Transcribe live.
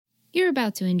You're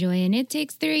about to enjoy an It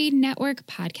Takes Three Network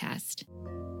podcast.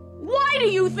 Why do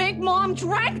you think Mom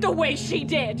drank the way she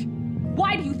did?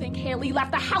 Why do you think Haley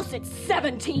left the house at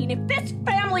 17? If this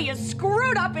family is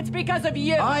screwed up, it's because of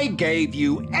you. I gave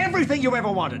you everything you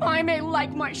ever wanted. I may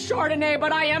like my Chardonnay,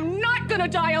 but I am not gonna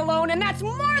die alone, and that's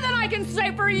more than I can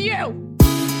say for you.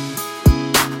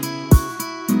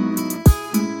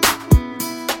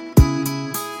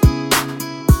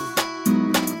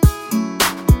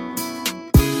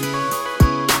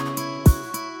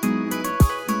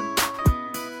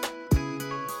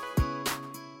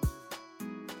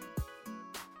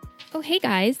 Oh, hey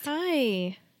guys.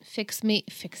 Hi. Fix Me.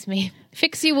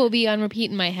 Fix You will be on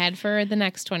repeat in my head for the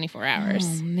next 24 hours.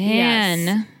 Oh, man.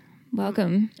 Yes.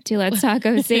 Welcome to Let's Talk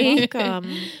O.Sea.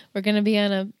 Welcome. We're gonna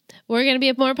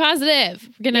be more positive.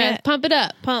 We're gonna pump it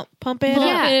up. Pump it Pump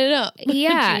Yeah. it up.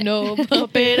 Yeah. You know,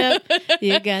 Pump it up.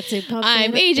 You got to pump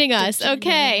I'm it up. aging us.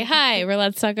 Okay. Hi, we're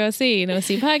Let's Talk O.Sea, an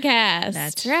O.Sea podcast.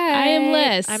 That's right. I am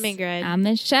Liz. I'm Ingrid. I'm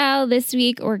Michelle. This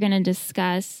week, we're going to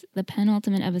discuss the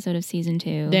penultimate episode of season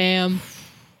 2. Damn.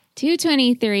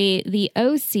 223, the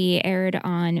O.Sea aired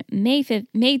on May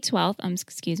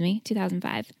 12th,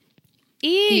 2005.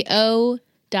 The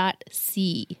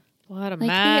O.C. What a Like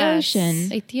mess. the ocean.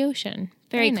 Like the ocean.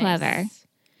 Very nice. clever.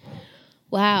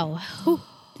 Wow.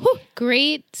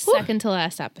 Great second to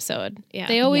last episode. Yeah.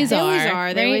 They always They are. always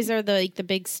are. They right? always are the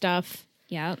big stuff.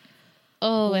 Yep.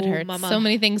 Oh, it Oh, hurts. mama. So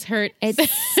many things hurt.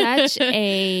 It's such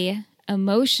a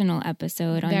emotional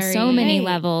episode on Very. so many Right.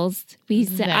 levels. I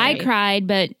Very. cried,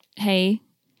 but hey,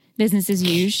 business as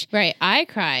usual. Right. I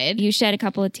cried. You shed a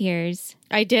couple of tears.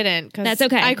 I didn't. 'Cause That's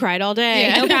okay. I cried all day.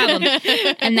 Yeah. No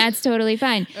problem. And that's totally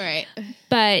fine. Right.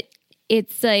 But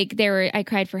it's like I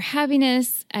cried for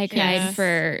happiness. I cried Yes.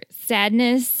 for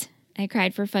sadness. I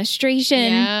cried for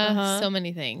frustration. Yeah. So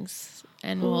many things.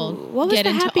 And we'll What was get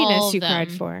the into all happiness of you them.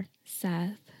 cried for?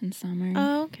 Seth and Summer.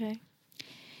 Oh, okay.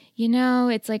 You know,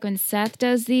 it's like when Seth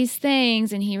does these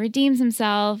things and he redeems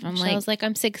himself. I'm Michelle's like,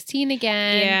 I'm 16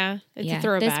 again. Yeah. It's a at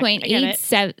throwback. this point, I get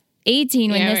it. 18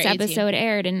 when Yeah, this right, 18. episode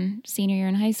aired in senior year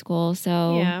in high school.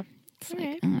 So Yeah. it's All like,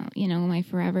 right. oh, you know, my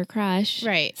forever crush.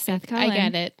 Right. Seth Cullen.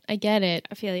 I get it.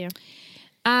 I feel you.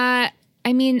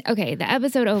 I mean, okay, the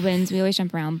episode opens, we always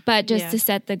jump around, but just Yeah. to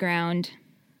set the ground,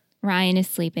 Ryan is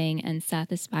sleeping and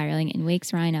Seth is spiraling and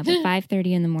wakes Ryan up at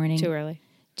 5:30 in the morning Too early.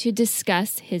 to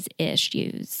discuss his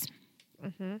issues.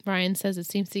 Ryan says it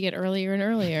seems to get earlier and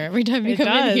earlier every time you It come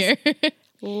does. in here.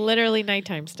 Literally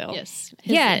nighttime still. Yes.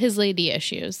 Yeah. His lady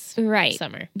issues. Right.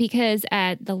 Summer. Because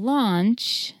at the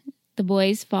launch, the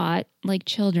boys fought like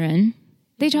children.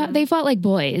 They fought like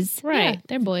boys. Right. Yeah,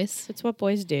 they're boys. It's what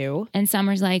boys do. And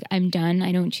Summer's like, I'm done.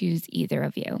 I don't choose either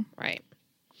of you. Right.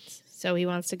 So he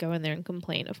wants to go in there and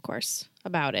complain, of course,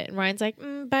 about it. And Ryan's like,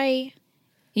 bye.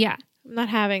 Yeah. I'm not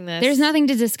having this. There's nothing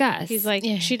to discuss. He's like,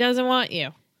 Yeah. she doesn't want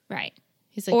you. right.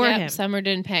 He's like, Or yeah, him. Summer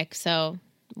didn't pick, so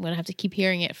I'm going to have to keep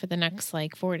hearing it for the next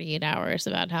 48 hours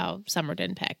about how Summer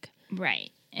didn't pick.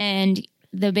 Right. And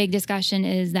the big discussion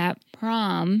is that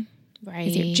prom, Right.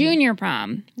 is it junior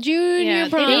prom? Junior Yeah,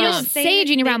 prom. They don't They- say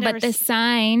junior they prom, never but the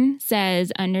sign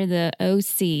says under the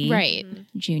O.C. Right.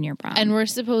 junior prom. And we're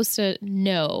supposed to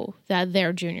know that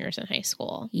they're juniors in high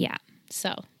school. yeah,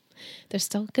 So there's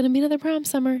still going to be another prom,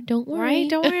 Summer. Don't worry. Right?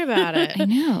 Don't worry about it. I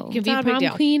know. You can be not a big prom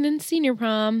deal. queen and senior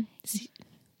prom.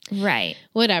 Right.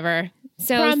 Whatever.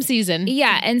 So Prom season.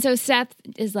 Yeah, and so Seth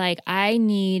is like, I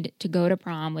need to go to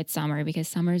prom with Summer because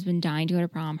Summer's been dying to go to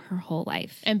prom her whole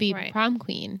life. And be Right. prom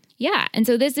queen. Yeah, and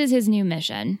so this is his new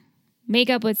mission. Make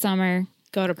up with Summer,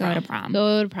 Go to prom. go to prom.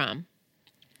 Go to prom.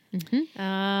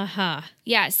 Uh-huh.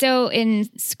 Yeah, so in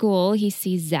school, he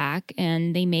sees Zach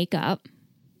and they make up.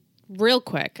 Real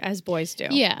quick, as boys do.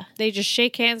 Yeah. They just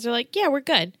shake hands. They're like, yeah, we're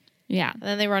good. Yeah. And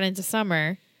then they run into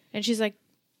Summer. And she's like,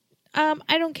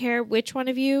 I don't care which one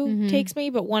of you takes me,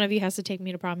 but one of you has to take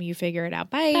me to prom. You figure it out.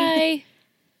 Bye. Bye.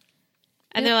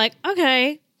 And they're like,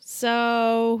 okay,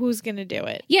 so who's going to do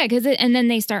it? Yeah, and then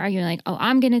they start arguing like, oh,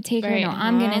 I'm going to take her. Right. No,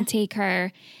 I'm going to take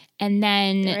her. And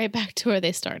then Right back to where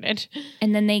they started.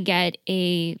 they get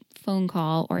a phone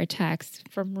call or a text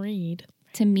From Reed.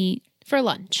 to meet For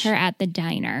lunch. her at the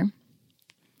diner.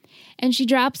 And she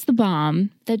drops the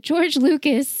bomb that George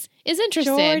Lucas Is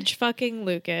interested. George fucking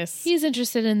Lucas. He's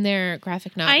interested in their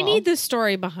graphic novel. I need the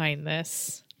story behind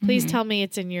this. Please tell me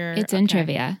it's in your... It's in okay.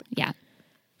 trivia. Yeah.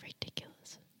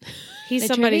 Ridiculous. He's The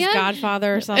somebody's trivia?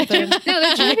 godfather or something. No,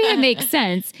 the trivia makes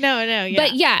sense. No, yeah.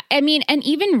 But yeah, I mean, and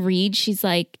even Reed, she's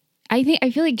like, I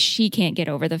feel like she can't get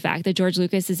over the fact that George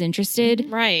Lucas is interested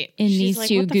right. in She's these like,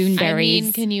 two what the I goonberries.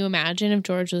 mean, can you imagine if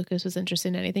George Lucas was interested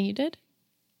in anything you did?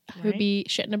 It would be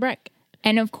shit in a brick.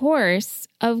 And of course,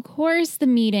 the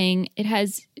meeting, it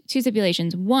has two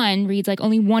stipulations. One reads like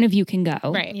only one of you can go.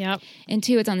 Right. Yep. And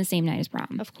two, it's on the same night as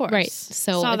prom. Of course. Right.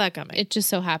 So saw that coming. It just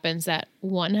so happens that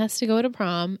one has to go to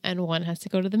prom and one has to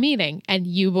go to the meeting, and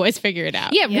you boys figure it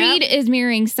out. Yeah, Reed is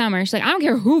mirroring Summer. She's like, I don't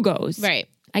care who goes. Right.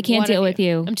 I can't One deal of with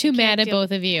you. I'm too mad at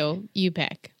both of you. You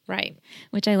pick. Right.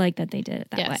 Which I like that they did it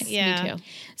that Yes. way. Yeah. Me too.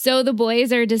 So the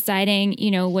boys are deciding,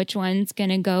 which one's going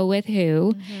to go with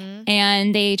who.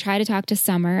 And they try to talk to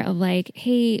Summer of like,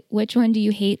 hey, which one do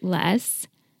you hate less?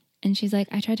 And she's like,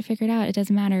 I tried to figure it out. It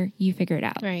doesn't matter. You figure it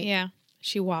out. Right. Yeah.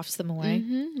 She wafts them away.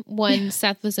 When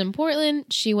Seth was in Portland,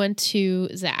 she went to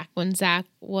Zach. When Zach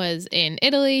was in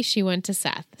Italy, she went to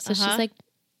Seth. So she's like,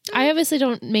 I obviously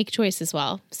don't make choices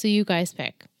well. So you guys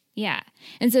pick. Yeah.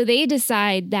 And so they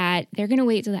decide that they're going to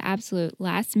wait till the absolute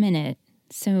last minute.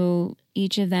 So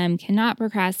each of them cannot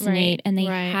procrastinate Right, and they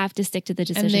right. have to stick to the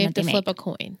decision And they have that to they flip make. a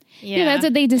coin. Yeah, that's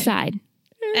what they decide.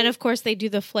 And of course, they do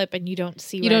the flip, and you don't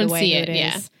see You right don't away see who it, it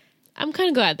yeah. is. I'm kind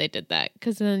of glad they did that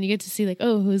because then you get to see like,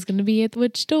 oh, who's going to be at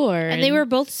which door. And they were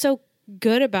both so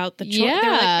good about the choice. They were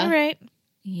Yeah. like, all right.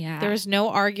 Yeah. There was no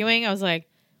arguing. I was like,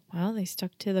 well, they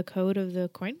stuck to the code of the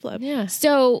coin flip. Yeah.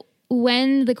 So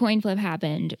when the coin flip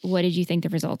happened, what did you think the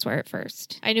results were at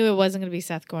first? I knew it wasn't going to be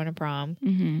Seth going to prom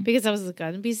because I was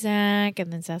going to be Zach,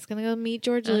 and then Seth's going to go meet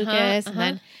George Lucas, and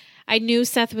then I knew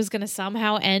Seth was going to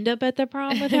somehow end up at the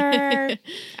prom with her.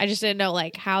 I just didn't know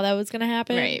like how that was going to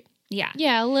happen. Right. Yeah.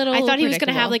 Yeah, a little. I thought he was going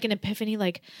to have predictable. like an epiphany,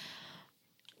 like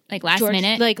Like last George,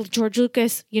 minute? like George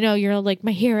Lucas. You're like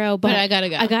my hero, but I gotta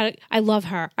go. I love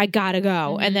her. I gotta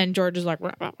go. And then George is like,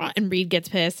 rah, rah, rah, and Reed gets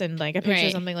pissed, and like I picture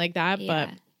Right. something like that. Yeah.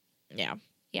 But yeah,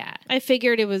 Yeah. I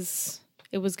figured it was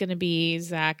going to be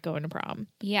Zach going to prom.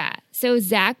 Yeah. So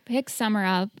Zach picks Summer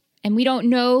up, and we don't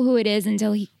know who it is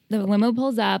until the limo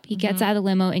pulls up. He gets out of the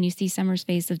limo, and you see Summer's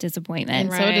face of disappointment.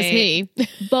 And so does he.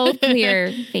 Both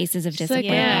clear faces of It's like,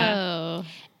 disappointment. oh.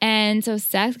 And so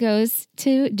Seth goes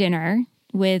to dinner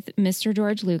with Mr.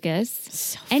 George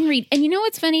Lucas and Reed. And you know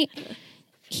what's funny?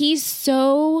 He's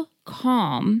so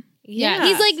calm. Yeah.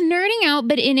 He's like nerding out,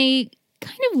 but in a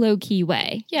kind of low key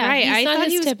way. Yeah, Right. he's I not thought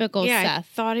his he was typical I Seth.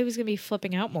 thought he was going to be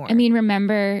flipping out more. I mean,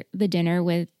 remember the dinner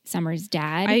with Summer's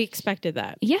dad? I expected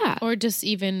that. yeah. Or just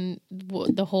even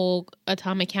the whole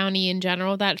Atomic County in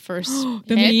general, that first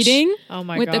The pitch. meeting Oh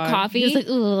my with god. the coffee. He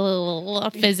was like,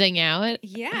 ugh, fizzing out.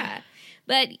 Yeah.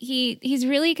 But he's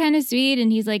really kind of sweet,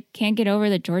 and he's like can't get over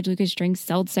that George Lucas drinks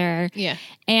seltzer. Yeah.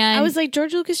 And I was like,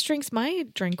 George Lucas drinks my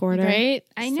drink order. Right?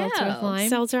 I know. Seltzer with lime.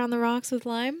 Seltzer on the rocks with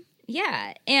lime.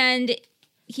 yeah, and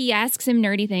he asks him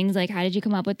nerdy things like, "How did you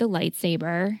come up with the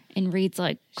lightsaber?" And Reed's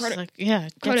like, She's like, yeah,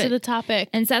 get Credit. to the topic.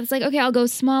 and Seth's like, "Okay, I'll go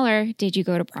smaller. Did you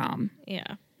go to prom?" Yeah.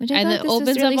 Which I And thought it this was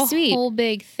opens really up a sweet. whole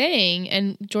big thing.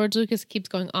 And George Lucas keeps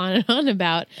going on and on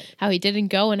about how he didn't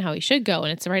go and how he should go.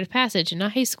 And it's a rite of passage and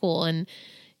not high school. And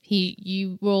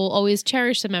you will always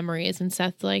cherish the memories. And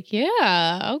Seth's like,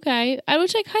 yeah, okay.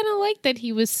 Which I kind of like that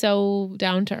he was so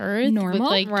down to earth with Normal.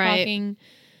 like Right. talking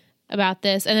about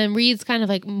this. And then Reed's kind of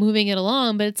like moving it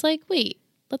along. But it's like, wait,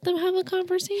 let them have a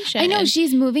conversation. I know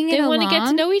she's moving it They along. want to get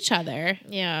to know each other.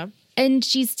 Yeah. and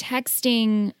she's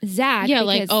texting Zach. Yeah,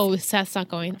 like, because- oh, Seth's not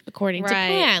going according to Right.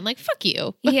 plan. Like, fuck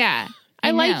you. yeah.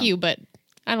 I like know. you, but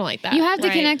I don't like that. You have to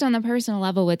Right. connect on the personal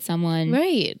level with someone,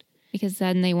 right. because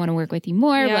then they want to work with you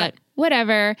more. Yeah. But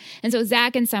whatever. And so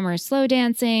Zach and Summer are slow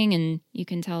dancing, and you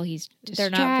can tell he's They're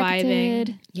distracted. not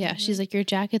vibing. Yeah, she's like, your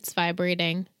jacket's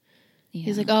vibrating. Yeah.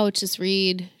 He's like, oh, it's just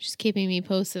Reed. She's keeping me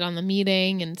posted on the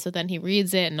meeting. And so then he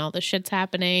reads it and all the shit's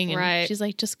happening. And Right. she's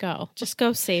like, just go. Just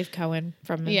go save Cohen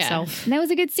from Yeah. himself. And that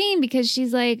was a good scene because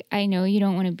she's like, I know you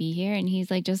don't want to be here. And he's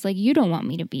like, just like you don't want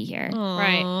me to be here.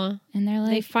 Right. Aw. And they're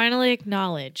They like, finally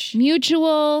acknowledge.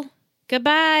 mutual,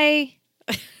 Goodbye.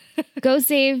 go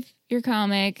save your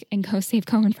comic and go save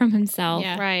Cohen from himself.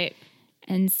 Yeah. Right.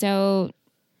 And so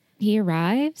he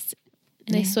arrives.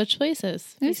 And they switch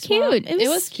places. It was cute. It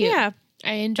was cute. Yeah.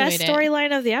 I enjoyed Best it.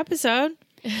 storyline of the episode.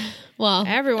 Well,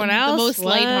 Everyone the else most was-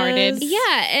 lighthearted.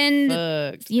 Yeah. And,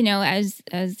 Fucked. you know, as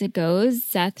it goes,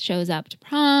 Seth shows up to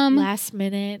prom. Last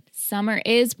minute. Summer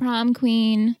is prom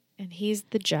queen. And he's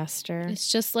the jester.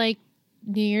 It's just like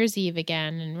New Year's Eve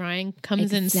again. And Ryan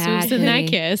comes and swoops Exactly. in that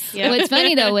kiss. Yeah. What's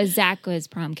funny, though, was Zach was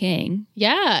prom king.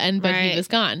 Yeah. But Right. he was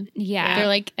gone. Yeah. They're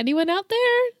like, anyone out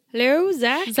there? Hello,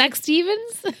 Zach. Zach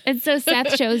Stevens? And so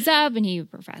Seth shows up and he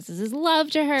professes his love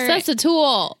to her. Seth's a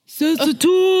tool. Says a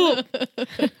tool.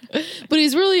 But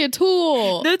he's really a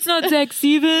tool. That's not Zach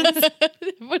Stevens.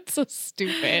 What's so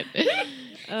stupid in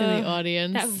the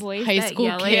audience? that voice, high that school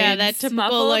yelling. kids. Yeah, that typical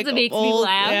Muffled, like it makes me old,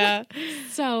 laugh. Yeah.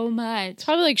 so much. It's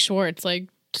probably like Schwartz, like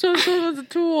So someone's a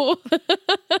tool.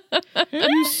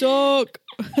 You suck.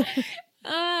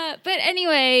 But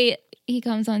anyway, he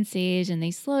comes on stage and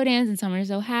they slow dance and Summer's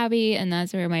so happy, and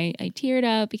that's where I teared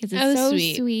up because it's so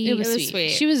sweet. It was sweet.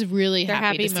 She was really Their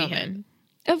happy happy to see moment. him.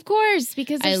 Of course,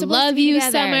 because they're I supposed love to be you,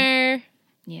 together. Summer.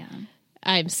 Yeah,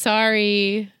 I'm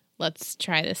sorry. Let's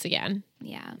try this again.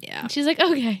 yeah, Yeah. And she's like,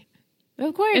 okay.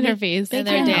 of course. In her face. And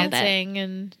They they're can't help it. dancing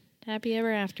and happy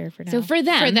ever after for now. So for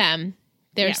them,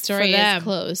 Their Yeah, story for them. is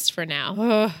closed for now.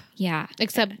 Ugh. yeah,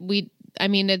 Except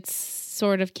it's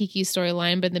sort of Kiki's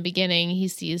storyline, but in the beginning, he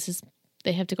sees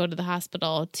they have to go to the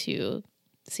hospital to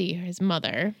see his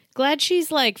mother. Glad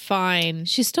she's like fine.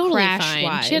 She's totally fine.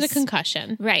 Crash-wise. She had a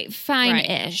concussion. right,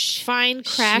 fine-ish. Fine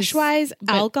crash wise,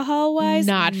 alcohol wise,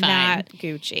 not fine. not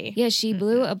Gucci. Yeah, she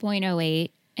blew a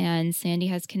 .08, and Sandy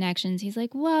has connections. He's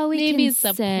like, well, we Maybe can it's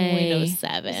a say It's a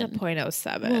 0.07.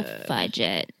 .07. we'll fudge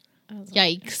it.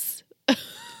 Yikes.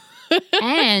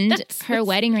 And her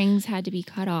wedding rings had to be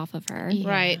cut off of her. Yeah.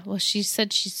 Right. Well, she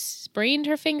said she sprained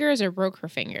her fingers or broke her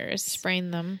fingers.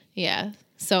 Sprain them. Yeah.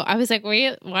 So I was like,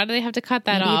 wait, why do they have to cut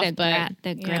that Maybe off?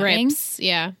 the gripping. grips.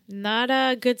 Yeah. Not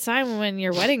a good sign when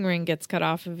your wedding ring gets cut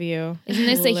off of you. Isn't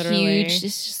this Literally. it's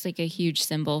just like a huge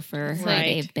symbol for who Right.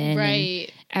 they've been and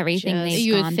Right. everything Just- they've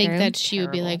You gone would think through. that she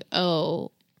would be like,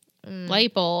 oh,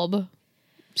 light bulb.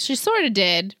 She sort of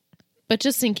did, but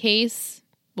just in case,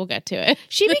 we'll get to it.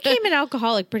 She became an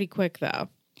alcoholic pretty quick, though.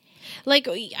 Like,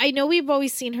 I know we've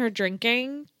always seen her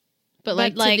drinking, But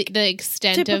like, like to the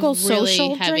extent typical of really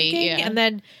social heavy. drinking, Yeah. and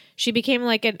then she became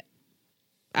like an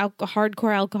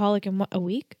hardcore alcoholic in a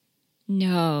week.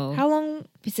 No. How long?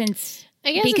 Since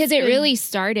I guess because it's it been- really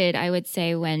started, I would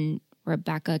say, when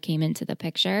Rebecca came into the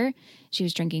picture. She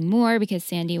was drinking more because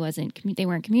Sandy they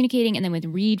weren't communicating, and then with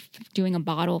Reed doing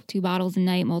 2 bottles a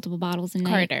night, multiple bottles a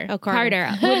night. Carter. Oh, Carter.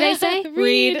 What did I say?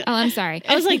 Reed. Oh, I'm sorry.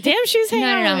 I was like, damn, she was hanging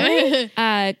out with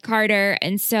No. Carter.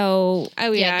 And so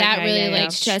Oh Yeah, that really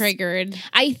like Just- triggered.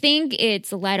 I think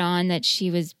it's led on that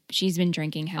she's been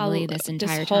drinking heavily this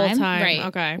entire whole time. Right.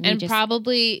 Okay. And just-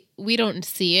 probably we don't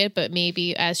see it, but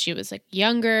maybe as she was like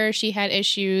younger, she had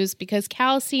issues because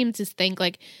Cal seemed to think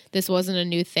like this wasn't a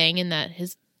new thing and that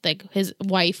his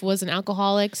wife was an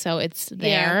alcoholic, so it's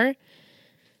there.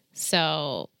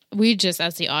 So we just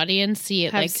as the audience see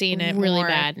it Have like seen it really more.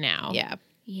 bad now. Yeah.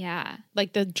 Yeah.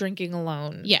 Like the drinking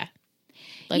alone. Yeah.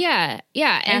 Like yeah.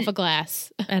 half And, a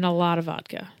glass. And a lot of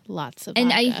vodka. Lots of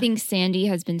and I vodka. think Sandy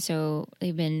has been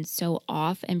they've been so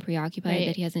off and preoccupied Right.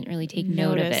 that he hasn't really taken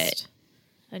note of it. Noticed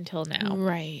until now.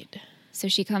 Right. So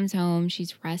she comes home,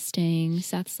 she's resting.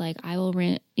 Seth's like, I will,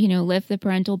 lift the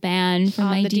parental ban from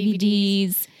On my the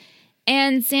DVDs.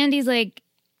 And Sandy's like,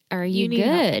 are you need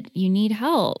good? You need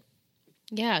help.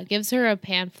 Yeah, gives her a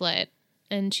pamphlet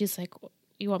and she's like,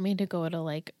 you want me to go to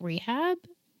like rehab?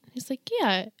 He's like,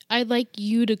 yeah, I'd like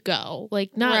you to go.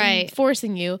 Like, not Right.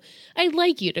 forcing you. I'd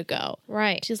like you to go.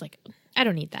 Right. She's like, I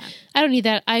don't need that. I don't need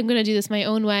that. I'm going to do this my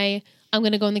own way. I'm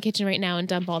going to go in the kitchen right now and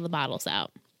dump all the bottles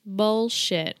out.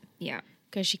 Bullshit. Yeah.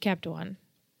 Because she kept one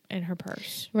in her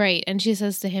purse. Right. And she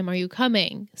says to him, are you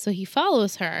coming? So he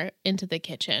follows her into the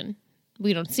kitchen.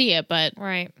 We don't see it, but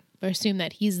Right. we assume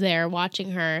that he's there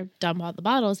watching her dump all the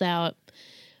bottles out.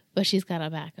 But she's got to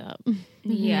back up.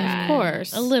 Yeah. Of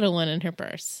course. A little one in her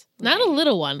purse. Not a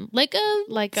little one. Like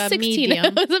a 16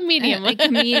 medium. It's a medium one. Like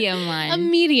a medium one. A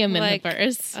medium in Like, the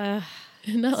purse. Ugh.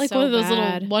 Not like so one of those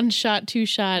bad. little 1-shot,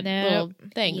 2-shot Nope. little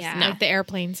things. Yeah. No, Like the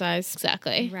airplane size.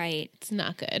 exactly. Right. It's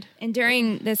not good. And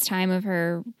during this time of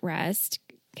her rest,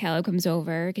 Caleb comes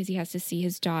over because he has to see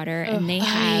his daughter, and they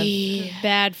have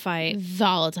Bad fight.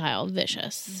 Volatile,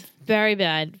 vicious. Very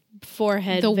bad.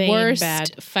 Forehead The vein worst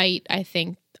bad. fight, I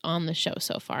think, on the show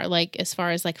so far. Like, as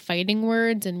far as like fighting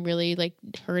words and really like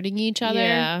hurting each other.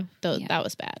 Yeah. That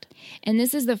was bad. And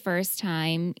this is the first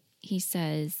time he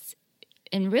says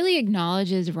and really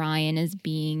acknowledges Ryan as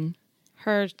being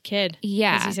Her kid.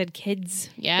 Yeah. As he said kids.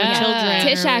 Yeah. children.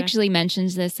 Tish actually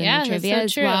mentions this in Yeah, the that's trivia so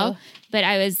as true. well. But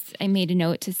I made a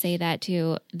note to say that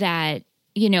too, that,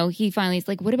 he finally is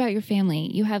like, what about your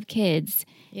family? You have kids.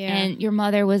 Yeah. And your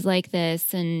mother was like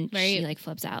this. And she Right. like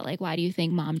flips out. Like, why do you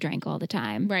think mom drank all the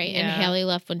time? Right. And Yeah. Haley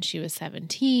left when she was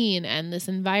 17. And this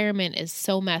environment is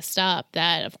so messed up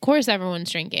that, of course,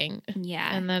 everyone's drinking.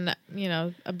 Yeah. And then,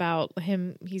 about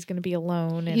him, he's going to be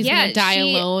alone. And He's Yeah, going to die she-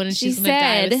 alone and she she's going to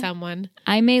die with said- someone.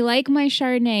 I may like my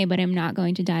Chardonnay, but I'm not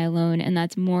going to die alone. And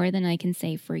that's more than I can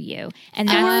say for you. And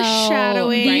that's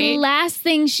Foreshadowing. the Right. last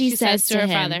thing she says to her him.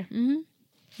 father. Mm-hmm.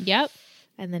 Yep.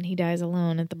 And then he dies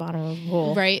alone at the bottom of a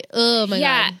pool. Right. Oh, my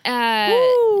Yeah. God.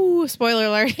 Ooh, spoiler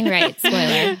alert. Right.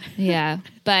 Spoiler. Yeah.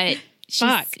 But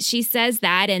Fuck. she says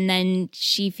that, and then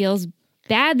she feels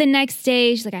bad the next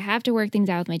day. She's like, I have to work things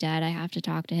out with my dad. I have to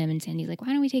talk to him. And Sandy's like, why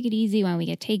don't we take it easy? Why don't we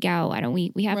get takeout? Why don't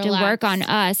we have to work on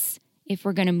us if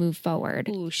we're going to move forward.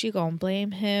 Ooh, she gonna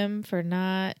blame him for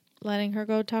not letting her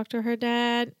go talk to her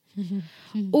dad.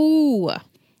 Ooh.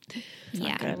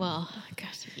 Yeah. Good. Well,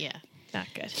 Yeah. Not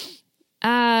good.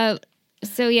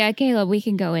 So yeah, Caleb, we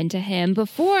can go into him.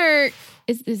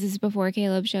 This is before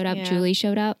Caleb showed up. Yeah. Julie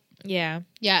showed up Yeah.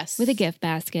 yes. with a gift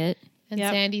basket. And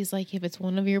Yep. Sandy's like, if it's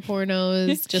one of your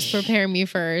pornos, just prepare me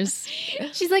first.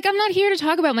 She's like, I'm not here to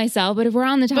talk about myself, but if we're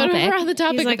on the But topic, if we're on the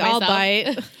topic He's like, of I'll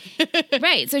myself- bite.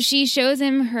 right? So she shows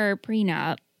him her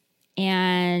prenup,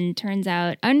 and turns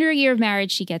out under a year of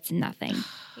marriage, she gets nothing.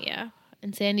 Yeah.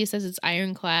 And Sandy says it's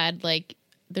ironclad. Like,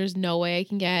 there's no way I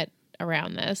can get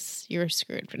around this. You're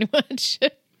screwed, pretty much.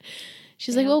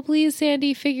 She's like, well, please,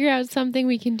 Sandy, figure out something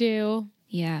we can do.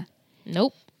 Yeah.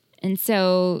 Nope. And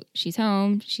so she's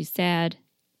home. She's sad.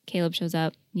 Caleb shows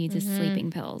up, needs his sleeping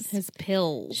pills. His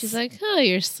pills. She's like, oh,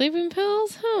 your sleeping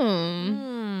pills?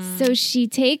 So she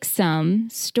takes some,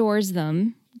 stores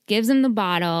them, gives him the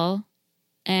bottle,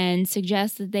 and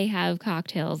suggests that they have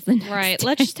cocktails the next right. day.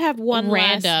 Let's just have one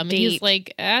Random. last And date. he's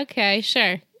like, okay,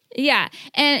 sure. Yeah.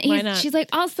 And Why not? she's like,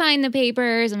 I'll sign the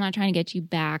papers. I'm not trying to get you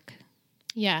back.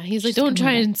 Yeah. He's like, don't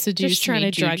try and seduce Just trying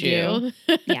me, to drug Juju.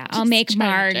 you. Yeah, I'll make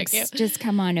trying to check margs. Just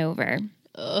come on over.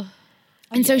 Ugh.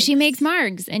 And so she makes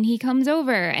margs, and he comes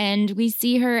over, and we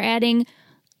see her adding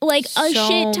like a So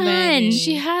shit ton. many.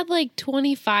 She had like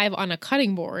 25 on a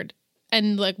cutting board.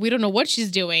 And like, we don't know what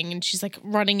she's doing. And she's like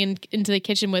running into the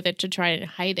kitchen with it to try and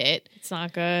hide it. It's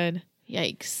not good.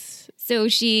 Yikes. So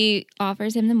she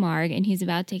offers him the marg, and he's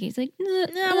about to take it. He's like,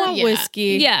 I want Yeah.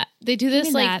 whiskey. yeah. They do this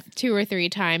Give me like that. 2 or 3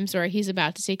 times where he's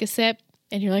about to take a sip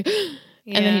and you're like, and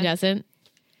then Yeah. he doesn't.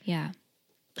 Yeah.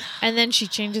 And then she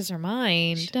changes her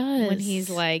mind. She does. When he's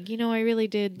like, I really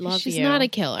did love She's you. not a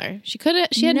killer. She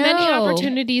had many No.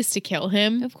 opportunities to kill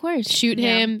him, Of course. shoot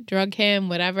him, drug him,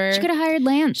 whatever. She could have hired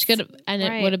Lance. She could have, and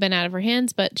Right. it would have been out of her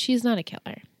hands, but she's not a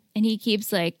killer. And he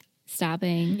keeps like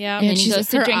stopping. Yeah. And then And he she's- goes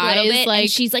to her drink a little eyes, bit, like- and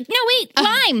she's like, no, wait,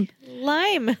 lime.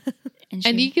 Lime. And,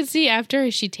 And she- you can see after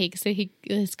she takes it, he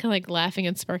is kind of like laughing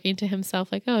and smirking to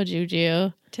himself, like, "Oh,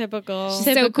 Juju, Typical.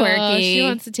 So Typical. quirky. She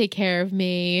wants to take care of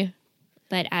me."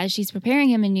 but as she's preparing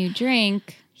him a new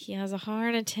drink, He has a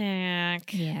heart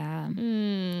attack. yeah.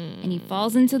 And he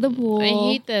falls into the pool.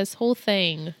 I hate this whole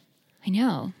thing. I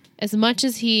know. As much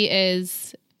as he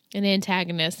is an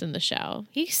antagonist in the show,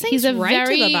 He sinks he's a right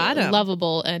very to the bottom.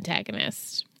 lovable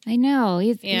antagonist. I know.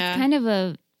 He's Yeah. kind of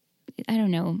I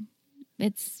don't know.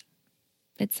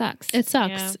 It sucks. It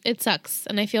sucks. Yeah. It sucks.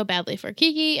 And I feel badly for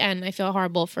Kiki, and I feel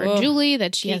horrible for Ugh. Julie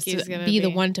that she Kiki's has to gonna be the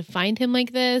be- one to find him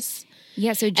like this.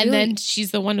 Yeah, so Julie, And then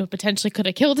she's the one who potentially could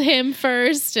have killed him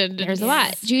first. And there's a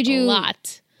lot. Juju, A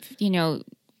lot.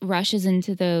 Rushes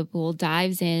into the pool,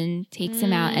 dives in, takes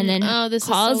him out, and then Oh, this is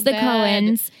calls so the bad.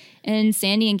 Coens. And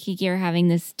Sandy and Kiki are having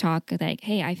this talk like,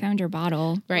 hey, I found your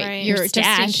bottle. Right. Right. Your Your just in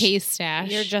stash. case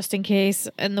stash. You're just in case.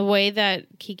 And the way that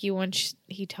Kiki, when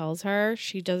he tells her,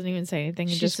 she doesn't even say anything and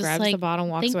She's just just grabs like, the bottle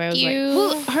and walks "Thank away. I was you." like,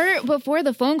 Well, her before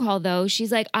the phone call though,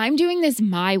 she's like, I'm doing this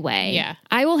my way. Yeah.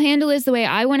 I will handle this the way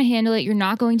I want to handle it. You're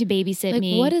not going to babysit like,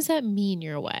 me. what does that mean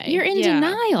your way? You're in Yeah.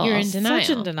 denial. You're in denial. such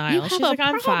in denial. You have She's a like,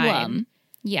 I'm fine. problem.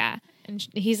 Yeah. And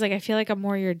he's like, I feel like I'm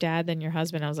more your dad than your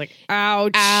husband. I was like,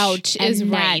 ouch. Ouch And is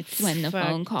right. that's when the Fuck.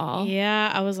 phone call.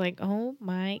 Yeah. I was like, oh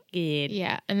my God.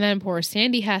 Yeah. And then poor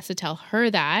Sandy has to tell her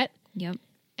that. Yep.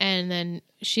 And then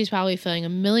she's probably feeling a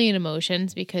million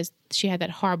emotions because she had that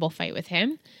horrible fight with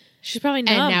him. She's probably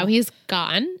numb. And now he's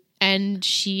gone. And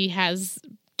she has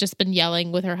just been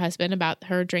yelling with her husband about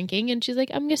her drinking. And she's like,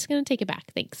 I'm just going to take it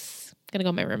back. Thanks. Gonna go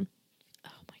in my room. Oh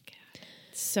my God.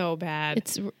 So bad.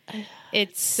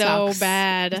 It's so sucks.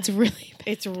 bad. It's really bad.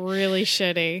 It's really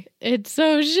shitty. It's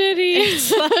so shitty.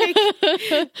 It's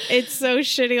like, it's so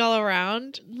shitty all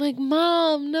around. like,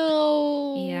 Mom,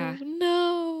 no. Yeah.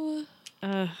 No.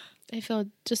 Ugh. I feel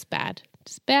just bad.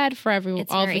 Just bad for everyone,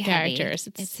 It's all very the heavy. characters.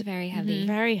 It's very heavy.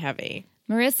 Very heavy.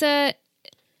 Marissa,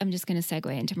 I'm just going to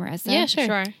segue into Marissa. Yeah,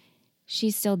 sure.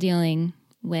 She's still dealing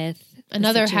with the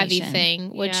Another heavy situation. thing,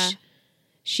 which Yeah.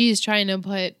 she's trying to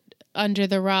put under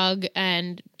the rug,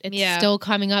 and it's Yeah. still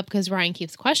coming up because Ryan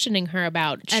keeps questioning her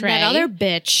about Trey. And that other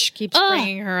bitch keeps Ugh.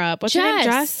 bringing her up. What's her name?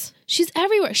 Jess. Jess? She's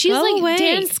everywhere. She's Go like away.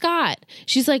 Dan Scott.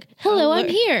 She's like, hello, I'm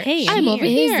here. Hey, I'm over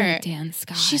She here. isn't Dan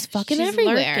Scott. She's fucking She's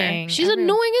everywhere. lurking She's everywhere.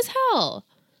 annoying as hell.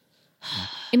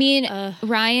 I mean,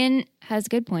 Ryan has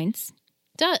good points.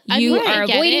 You are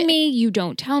avoiding me. You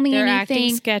don't tell me They're anything.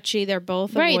 acting sketchy. They're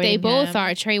both Right, they avoiding both him.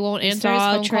 are. Trey won't We answer his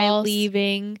saw phone Trey calls.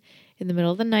 leaving in the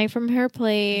middle of the night from her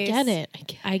place. Get it.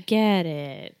 I get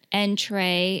it. And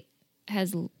Trey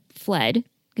has fled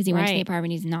because he went to the Right.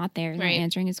 apartment. He's not there, not Right.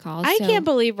 answering his calls. I so- can't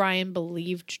believe Ryan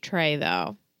believed Trey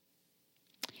though.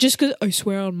 Just because I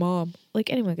swear on mom. Like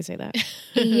anyone could say that.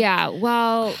 Yeah,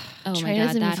 well, oh Trey my God,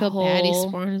 doesn't even that feel whole... bad. He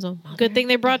swore on his own mother. Good thing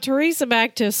they brought Teresa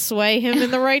back to sway him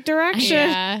in the right direction.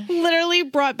 Yeah. Literally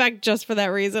brought back just for that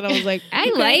reason. I was like,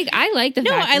 I like the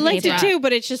no, fact I that liked they it brought- too,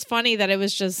 but it's just funny that it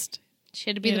was just She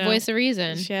had to be You the know, voice of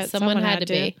reason. shit, Someone had to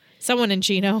be. Someone in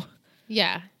Chino.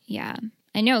 Yeah. Yeah,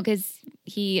 I know, because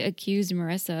he accused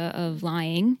Marissa of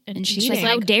lying, and she's cheating. like,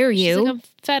 "How dare She's you?" like, I'm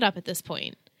fed up at this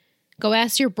point. Go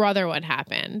ask your brother what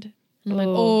happened. I'm like,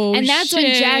 Oh. oh, And that's when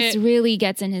shit. Jess really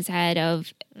gets in his head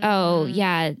of, oh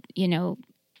yeah, you know,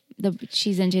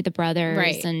 she's into the brothers,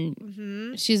 Right.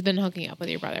 and She's been hooking up with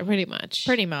your brother, pretty much.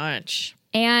 Pretty much.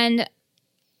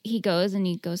 he goes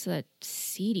to that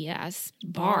seedy ass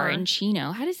bar in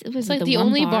Chino. How does it was It's like it the one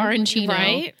only bar in Chino.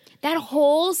 Right? That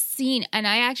whole scene, and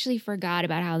I actually forgot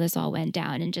about how this all went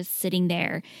down, and just sitting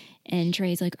there, and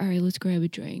Trey's like, "All right, let's grab a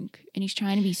drink," and he's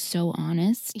trying to be so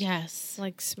honest. Yes.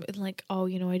 Like, oh,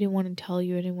 you know, I didn't want to tell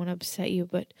you, I didn't want to upset you,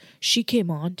 but she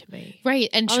came on to me. Right.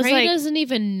 And I was Trey like- doesn't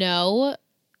even know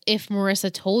if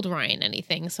Marissa told Ryan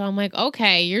anything. So I'm like,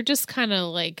 okay, you're just kind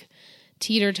of like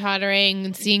teeter-tottering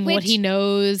and seeing what Which- he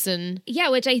knows. And Yeah,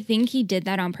 which I think he did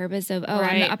that on purpose of, I'm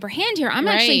Right. the upper hand here. I'm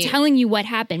actually Right. telling you what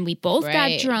happened. We both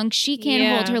Right. got drunk. She can't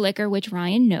Yeah. hold her liquor, which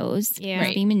Ryan knows. Yeah. He's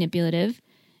Right. being manipulative.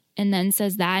 And then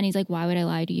says that, and he's like, why would I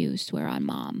lie to you? Swear on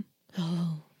mom.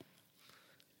 oh,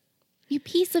 You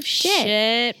piece of shit.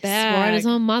 Shit swore on bag. his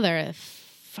own mother. A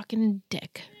fucking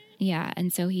dick. Yeah,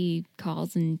 and so he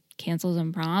calls and cancels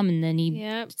on prom, and then he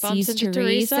Yeah, bumps sees into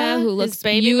Teresa, Teresa, who his looks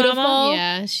baby beautiful. mama.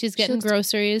 Yeah, she's getting looks-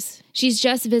 groceries. She's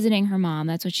just visiting her mom.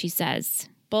 That's what she says.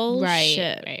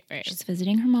 Bullshit. Right. She's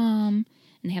visiting her mom,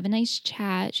 and they have a nice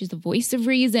chat. She's the voice of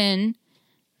reason.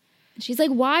 She's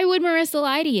like, why would Marissa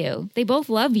lie to you? They both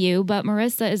love you, but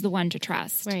Marissa is the one to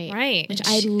trust. Right. Right. Which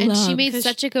I And love. she made 'cause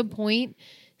such a good point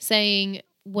saying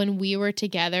when we were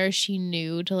together, she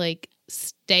knew to like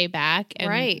stay back and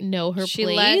Right. know her She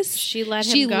place. let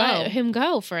him go. let him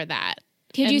go for that.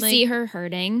 Could And, you like- see her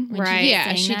hurting? When Right. She was Yeah,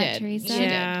 saying she that, did. Teresa? She did.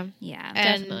 Yeah. Yeah.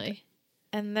 And- Definitely.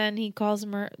 And then he calls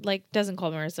doesn't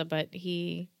call Marissa, but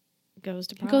he goes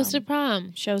to He prom. goes to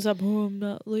prom. Shows up. Oh, I'm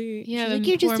not late. Yeah, She's and like,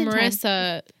 "You're just poor in time."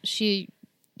 Marissa, she,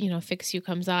 Fix You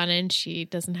comes on and she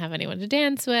doesn't have anyone to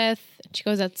dance with. She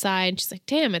goes outside and she's like,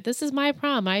 damn it, this is my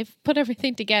prom. I've put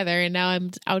everything together and now I'm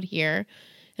out here.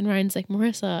 And Ryan's like,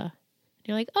 Marissa. And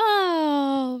you're like,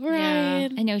 oh,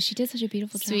 Ryan. I know. She did such a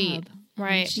beautiful Sweet. job.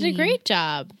 Right. She did a great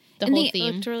job. The And whole the-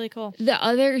 theme. Looked really cool. The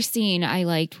other scene I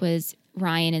liked was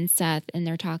Ryan and Seth, and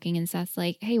they're talking, and Seth's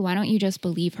like, hey, why don't you just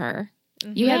believe her?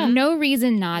 You Yeah. have no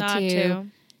reason not to.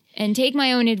 And take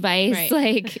my own advice. Right.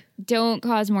 Like, don't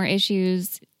cause more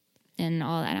issues and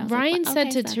all that. And I was like, Ryan "Well, said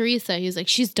okay, to Seth." Teresa, he's like,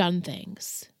 she's done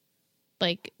things.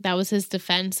 Like, that was his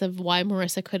defense of why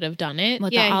Marissa could have done it.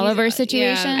 What, Yeah, the he's- Oliver yeah.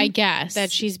 situation? I guess.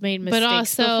 That she's made But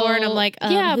mistakes also, before, and I'm like, who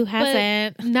but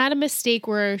hasn't? Not a mistake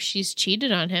where she's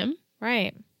cheated on him.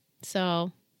 Right.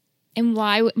 So, And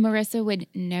why Marissa would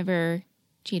never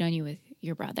cheat on you with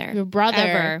your brother. your brother.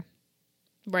 Ever.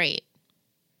 Right.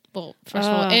 Well, first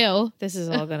of all, ew. This is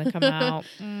all gonna come out.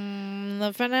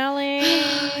 The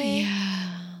finale.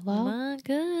 Well, My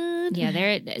God. Yeah,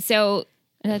 there. So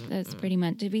that's pretty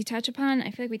much. Did we touch upon?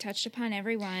 I feel like we touched upon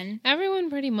everyone. everyone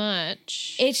pretty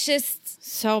much. It's just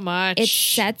So much. it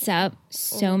sets up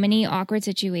so many awkward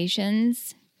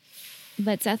situations.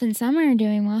 But Seth and Summer are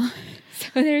doing well. So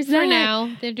there's For that.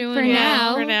 now, they're doing For well.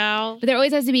 now. For now. But there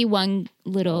always has to be one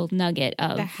little nugget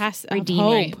of That has of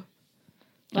redeeming. hope.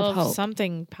 Of Of hope.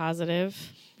 something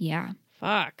positive. Yeah.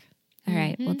 Fuck. All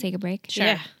right. We'll take a break. Sure.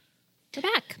 Yeah. We're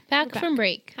back. Back from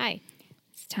break. Hi.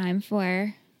 It's time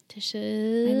for.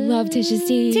 Tisha. I love Tish's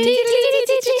tea.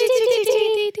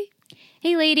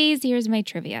 Hey, ladies, here's my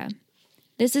trivia.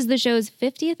 This is the show's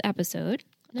 50th episode.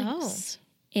 Nice.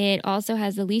 It also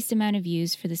has the least amount of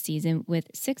views for the season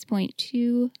with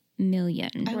 6.2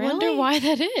 million I wonder why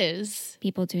that is.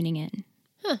 people tuning in.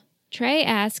 Huh. Trey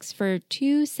asks for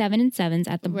 2 7 and 7s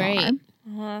at the Right.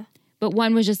 bar, but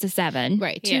one was just a 7.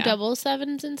 Right. Two Yeah. double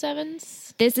 7s and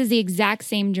 7s. This is the exact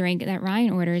same drink that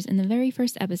Ryan orders in the very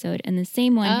first episode, and the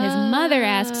same one his mother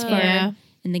asks for Yeah.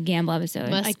 in the gamble episode.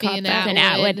 Must be an that. Atwood. An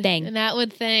Atwood thing. An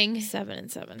Atwood thing. 7 and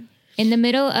 7. In the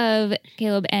middle of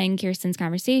Caleb and Kirsten's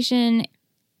conversation,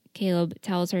 Caleb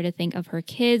tells her to think of her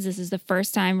kids. This is the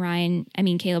first time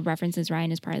Caleb references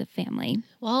Ryan as part of the family.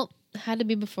 Well, had to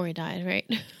be before he died, right?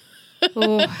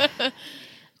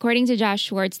 According to Josh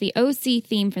Schwartz, the O.Sea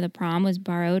theme for the prom was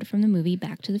borrowed from the movie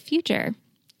Back to the Future.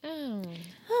 Oh.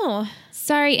 Oh.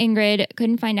 Sorry, Ingrid,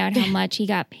 couldn't find out how much he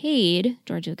got paid,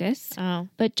 George Lucas. Oh.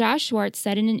 But Josh Schwartz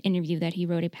said in an interview that he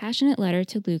wrote a passionate letter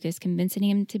to Lucas convincing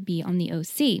him to be on the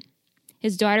O.C.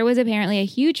 His daughter was apparently a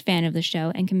huge fan of the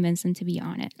show and convinced him to be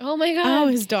on it. Oh my God. Oh,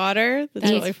 his daughter? That's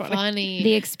really funny. funny.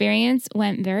 The experience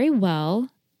went very well,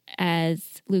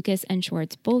 as Lucas and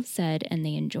Schwartz both said, and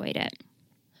they enjoyed it.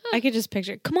 I could just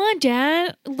picture, come on,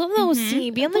 Dad. Love the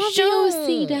O.C. Be on the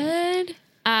show. Dad.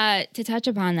 To touch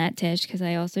upon that, Tish, because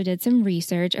I also did some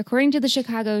research. According to the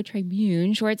Chicago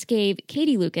Tribune, Schwartz gave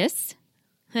Katie Lucas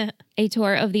a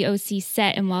tour of the O.C.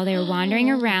 set, and while they were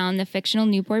wandering around the fictional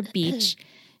Newport Beach,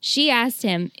 she asked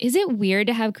him, "Is it weird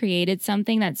to have created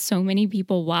something that so many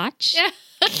people watch?"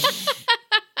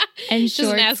 And She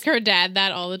doesn't Schwartz, ask her dad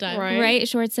that all the time. right?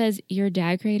 Schwartz says, "Your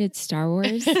dad created Star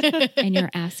Wars, and you're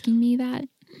asking me that?"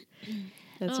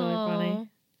 That's really funny.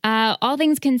 All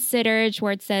things considered,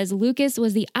 Schwartz says Lucas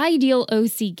was the ideal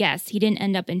O.C. guest. He didn't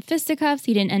end up in fisticuffs.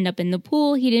 He didn't end up in the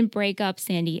pool. He didn't break up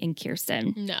Sandy and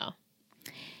Kirsten. No.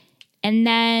 And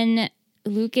then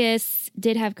Lucas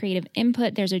did have creative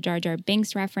input. There's a Jar Jar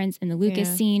Binks reference in the Lucas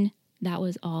scene. That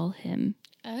was all him.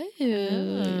 Oh.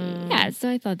 Yeah, so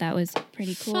I thought that was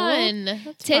pretty cool.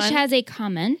 Fun. Tish has a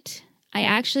comment. I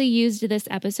actually used this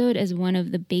episode as one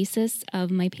of the basis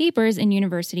of my papers in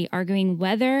university, arguing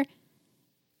whether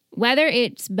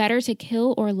it's better to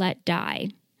kill or let die.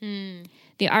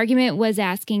 The argument was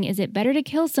asking, is it better to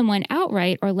kill someone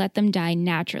outright or let them die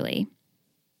naturally?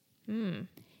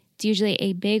 It's usually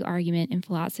a big argument in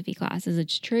philosophy classes.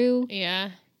 It's true.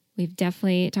 Yeah. We've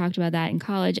definitely talked about that in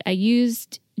college. I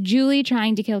used Julie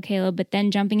trying to kill Caleb, but then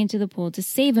jumping into the pool to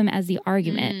save him as the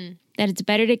argument that it's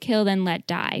better to kill than let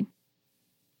die.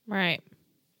 Right.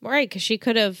 Right, because she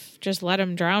could have just let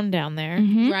him drown down there.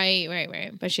 Right.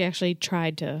 But she actually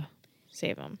tried to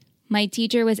save him. My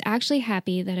teacher was actually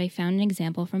happy that I found an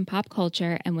example from pop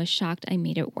culture and was shocked I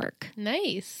made it work.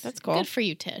 Nice. That's cool. Good for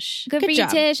you, Tish. Good for you, job.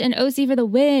 Tish, and O.C. for the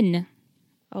win.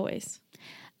 Always.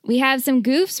 We have some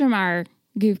goofs from our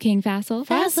Goof King Fassel.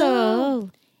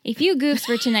 Fassel. A few goofs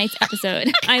for tonight's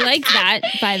episode. I liked that,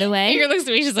 by the way. Ingrid looks at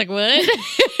me, she's like, what?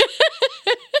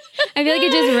 I feel like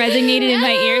it just resonated in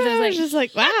my ears. I I was was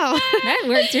like, just like, wow. that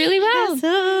worked really well.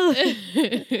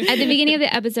 Fassel. At the beginning of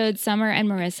the episode, Summer and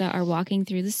Marissa are walking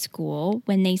through the school.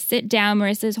 When they sit down,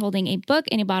 Marissa is holding a book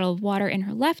and a bottle of water in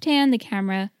her left hand. The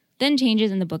camera then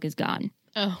changes and the book is gone.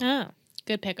 Oh.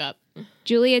 Good pickup.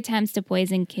 Julie attempts to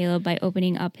poison Caleb by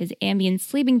opening up his Ambien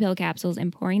sleeping pill capsules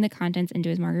and pouring the contents into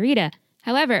his margarita.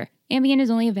 However, Ambien is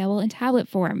only available in tablet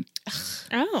form.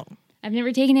 Oh. I've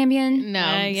never taken Ambien,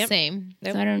 No, yep. same.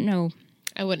 so I don't know.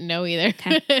 I wouldn't know either.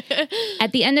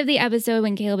 At the end of the episode,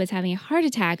 when Caleb is having a heart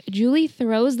attack, Julie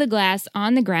throws the glass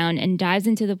on the ground and dives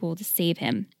into the pool to save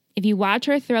him. If you watch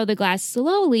her throw the glass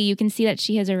slowly, you can see that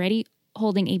she is already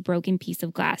holding a broken piece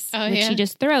of glass, which yeah? she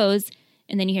just throws,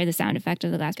 and then you hear the sound effect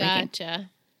of the glass breaking. Gotcha.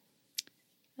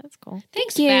 That's cool.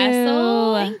 Thank you.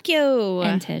 Fassel. Thank you.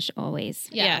 And Tish, always.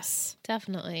 Yes.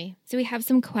 Definitely. So we have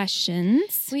some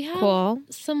questions. We have Cool.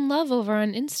 some love over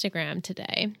on Instagram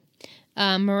today.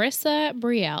 Marissa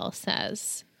Brielle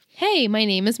says, "Hey, my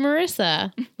name is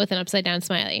Marissa," with an upside down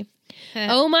smiley.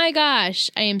 "Oh my gosh,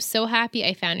 I am so happy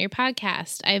I found your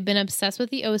podcast. I have been obsessed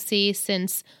with the O.C.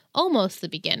 since almost the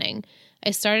beginning. I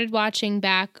started watching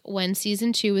back when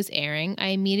season 2 was airing. I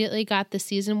immediately got the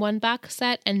season 1 box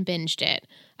set and binged it.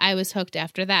 I was hooked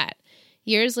after that.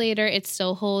 Years later, it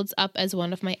still holds up as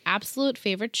one of my absolute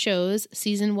favorite shows,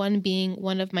 season 1 being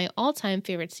one of my all-time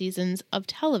favorite seasons of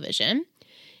television.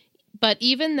 But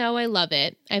even though I love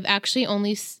it, I've actually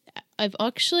only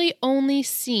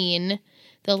seen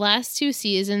the last 2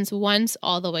 seasons once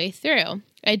all the way through.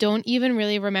 I don't even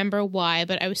really remember why,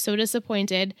 but I was so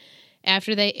disappointed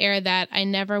after they aired that I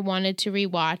never wanted to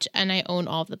rewatch, and I own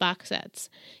all of the box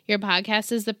sets. Your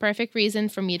podcast is the perfect reason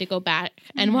for me to go back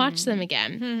and watch them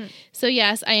again. So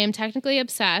yes, I am technically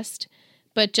obsessed,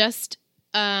 but just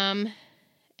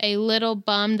a little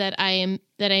bummed that I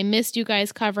missed you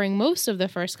guys covering most of the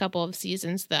first couple of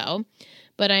seasons though.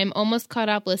 But I'm almost caught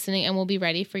up listening and will be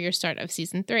ready for your start of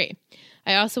season 3.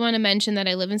 I also want to mention that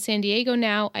I live in San Diego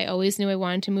now. I always knew I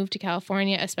wanted to move to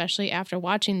California, especially after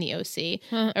watching the O.C.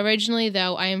 Originally,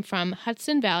 though, I am from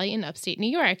Hudson Valley in upstate New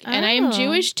York, and I am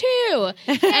Jewish too.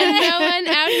 And no one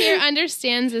out here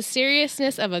understands the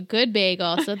seriousness of a good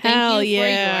bagel, so thank you for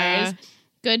yours.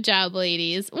 Good job,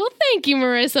 ladies. Well, thank you,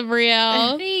 Marissa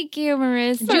Brielle. Thank you,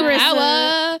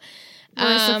 Marissa.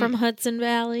 Marissa from Hudson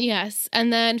Valley. Yes.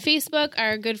 And then Facebook,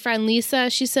 our good friend Lisa,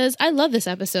 she says, I love this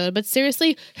episode, but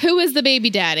seriously, who is the baby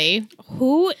daddy?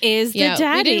 Who is the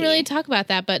daddy? We didn't really talk about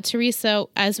that, but Teresa,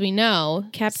 as we know,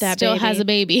 Kept that still baby. has a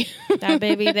baby. That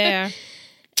baby there.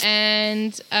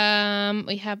 And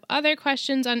we have other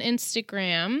questions on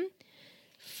Instagram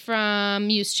from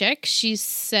Muse Chick. She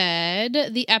said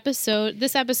this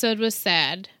episode was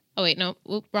sad. Oh, wait, no,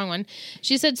 wrong one.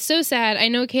 She said, so sad. I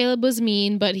know Caleb was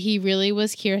mean, but he really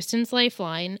was Kirsten's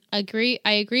lifeline. I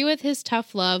agree with his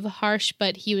tough love, harsh,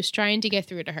 but he was trying to get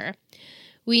through to her.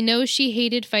 We know she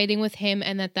hated fighting with him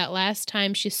and that last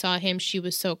time she saw him, she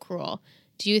was so cruel.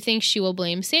 Do you think she will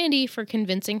blame Sandy for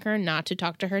convincing her not to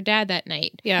talk to her dad that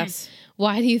night? Yes.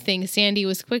 Why do you think Sandy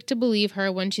was quick to believe her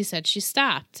when she said she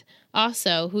stopped?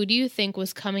 Also, who did you think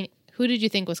was coming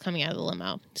out of the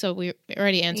limo? So we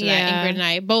already answered that. Ingrid and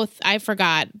I both, I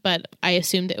forgot, but I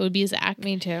assumed it would be Zach.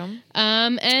 Me too.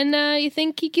 And you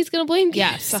think Kiki's going to blame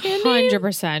Yes, Sandy?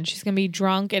 100%. She's going to be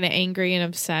drunk and angry and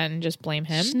upset and just blame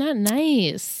him. She's not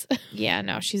nice. Yeah,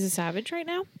 no, she's a savage right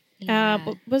now.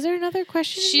 Yeah. Was there another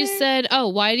question? She said,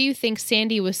 why do you think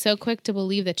Sandy was so quick to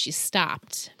believe that she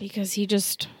stopped? Because he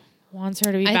just wants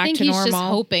her to be I back think to he's normal. just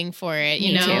hoping for it,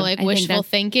 Me too. like I think wishful that's-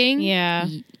 thinking. Yeah.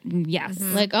 Yes.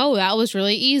 Like, oh, that was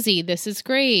really easy. This is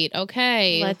great.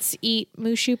 Okay. Let's eat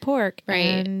mushu pork.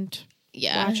 Right. And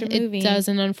yeah, watch a movie. It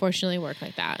doesn't unfortunately work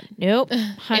like that. nope.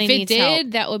 Honey if it needs did,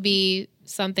 help. that would be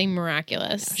something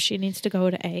miraculous. She needs to go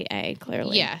to AA,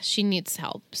 clearly. Yeah, she needs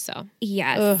help. So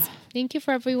Yes. Ugh. thank you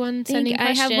for everyone sending I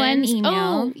questions. have one email.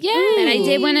 Oh, yay. And I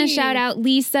did want to shout out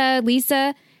Lisa.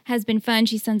 Lisa has been fun.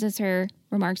 She sends us her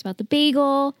remarks about the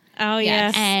bagel. Oh,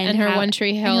 yes. And her One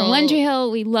Tree Hill. And her One Tree Hill.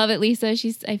 We love it, Lisa.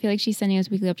 I feel like she's sending us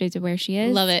weekly updates of where she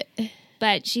is. Love it.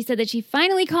 But she said that she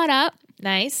finally caught up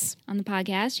Nice. on the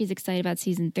podcast. She's excited about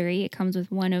season 3. It comes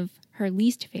with one of her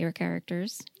least favorite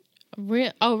characters.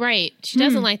 Oh, right. She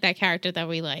doesn't like that character that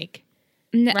we like.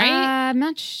 Right? Right? I'm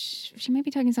not she might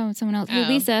be talking to someone else. Hey, Oh.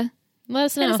 Lisa, Let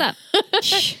us hit know. us up.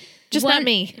 Just One- not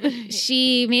me.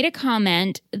 She made a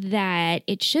comment that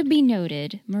it should be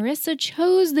noted Marissa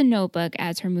chose The Notebook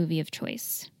as her movie of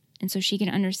choice. And so she can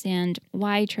understand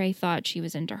why Trey thought she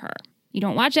was into her. You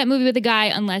don't watch that movie with a guy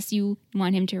unless you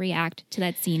want him to react to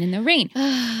that scene in the rain.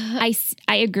 I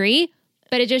agree,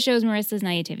 but it just shows Marissa's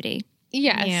naivety.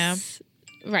 Yes.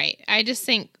 Right. I just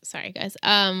think, sorry guys,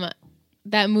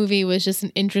 that movie was just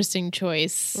an interesting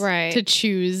choice Right. to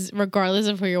choose regardless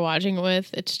of who you're watching it with.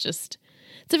 It's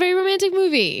a very romantic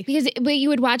movie. But you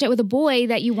would watch it with a boy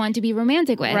that you want to be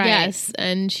romantic with. Right. Yes.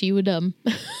 And she would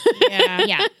Yeah.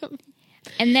 Yeah.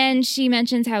 And then she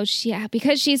mentions how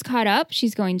because she's caught up,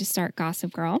 she's going to start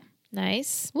Gossip Girl.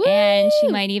 Nice. And she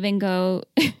might even go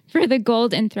for the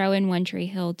gold and throw in One Tree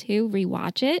Hill too,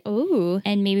 rewatch it. Ooh.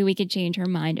 And maybe we could change her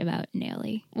mind about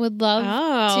Nelly. would love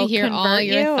Oh, to hear all convert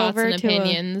your you thoughts over and to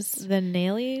opinions. The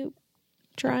Naily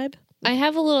tribe. I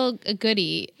have a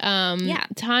goodie. Yeah.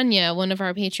 Tanya, one of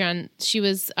our Patreon, she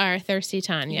was our thirsty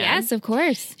Tanya. Yes, of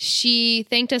course. She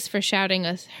thanked us for shouting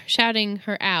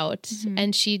her out. Mm-hmm.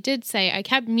 And she did say, I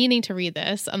kept meaning to read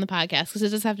this on the podcast because it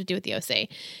does have to do with the O.Sea.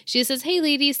 She says, hey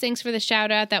ladies, thanks for the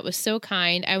shout out. That was so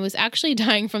kind. I was actually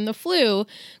dying from the flu,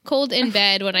 cold in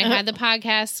bed when I had the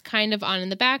podcast kind of on in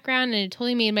the background, and it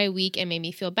totally made my week and made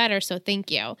me feel better. So thank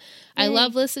you. I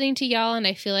love listening to y'all and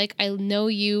I feel like I know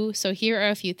you. So here are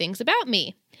a few things about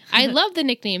me. I love the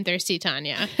nickname Thirsty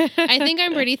Tanya. I think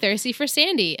I'm pretty thirsty for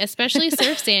Sandy, especially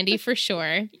Surf Sandy for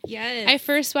sure. Yes. I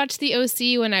first watched the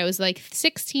O.Sea when I was like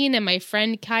 16 and my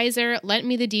friend Kaiser lent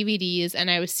me the DVDs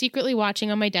and I was secretly watching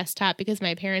on my desktop because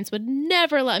my parents would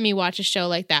never let me watch a show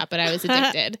like that, but I was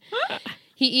addicted.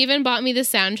 He even bought me the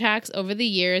soundtracks over the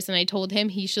years, and I told him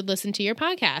he should listen to your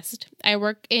podcast. I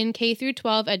work in K through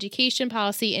 12 education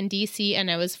policy in DC,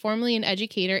 and I was formerly an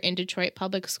educator in Detroit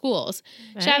public schools.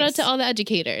 Shout out to all the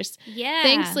educators. Yeah.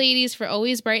 Thanks, ladies, for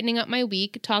always brightening up my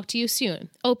week. Talk to you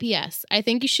soon. OPS, I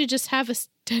think you should just have a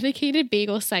dedicated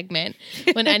bagel segment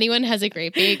when anyone has a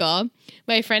great bagel.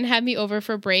 My friend had me over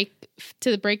for break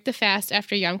the fast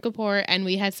after Yom Kippur, and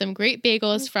we had some great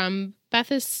bagels from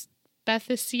Bethesda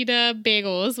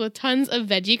Bagels with tons of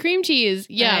veggie cream cheese.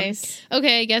 Yeah. Nice.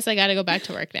 Okay, I guess I got to go back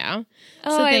to work now.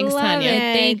 Oh, so thanks, I love Tanya. it.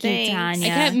 Thank Thanks. you, Tanya. I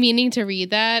kept meaning to read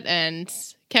that and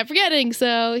kept forgetting.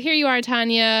 So here you are,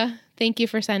 Tanya. Thank you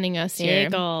for sending us your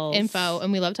Bagels. info.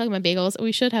 And we love talking about bagels.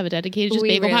 We should have a dedicated just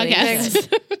We bagel really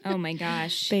podcast. Oh my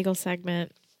gosh. Bagel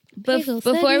segment.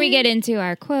 Before we get into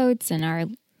our quotes and our,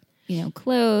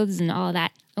 clothes and all of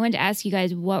that, I wanted to ask you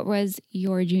guys, what was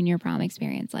your junior prom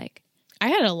experience like? I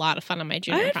had a lot of fun on my I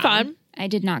junior had prom. fun. I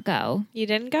did not go. You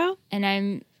didn't go?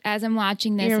 And as I'm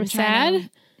watching this, You're I'm trying sad?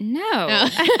 No.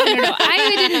 No,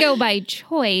 I didn't go by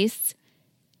choice.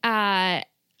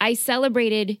 I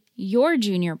celebrated your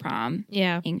junior prom,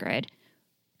 Yeah. Ingrid.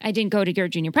 I didn't go to your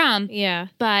junior prom, Yeah.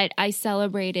 but I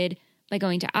celebrated by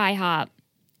going to IHOP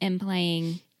and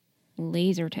playing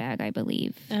laser tag, I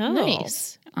believe, Oh.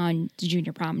 Nice. on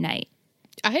junior prom night.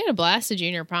 I had a blast at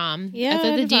junior prom. Yeah, I thought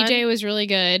the I had DJ fun. was really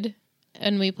good,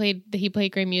 and he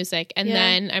played great music. And Yeah.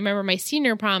 then I remember my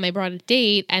senior prom, I brought a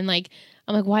date, and I'm like,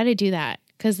 why did I do that?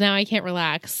 Because now I can't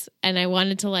relax, and I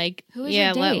wanted to Who was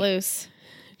Yeah, your let date? loose.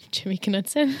 Jimmy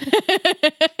Knudsen. You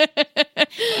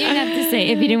didn't have to say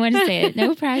it if you didn't want to say it.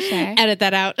 No pressure. Edit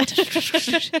that out.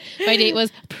 My date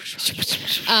was,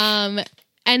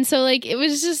 and so it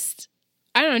was just.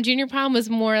 I don't know. Junior prom was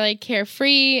more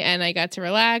carefree, and I got to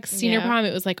relax. Senior Yeah. prom,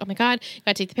 it was oh my god,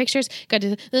 got to take the pictures.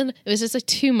 It was just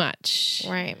too much,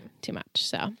 Right. too much.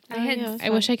 So I I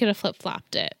wish I could have flip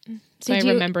flopped it, so Did I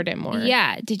you- remembered it more.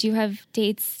 Yeah. Did you have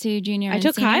dates to junior? I and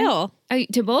took senior? Kyle Oh,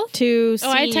 to both? to Oh,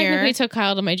 I senior. technically took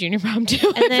Kyle to my junior prom too.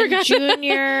 And I then forgot.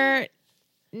 junior,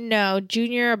 no,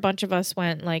 junior, a bunch of us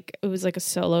went, it was a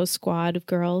solo squad of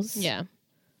girls. Yeah,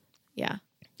 Yeah.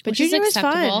 But Which is junior was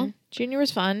acceptable. fun. Junior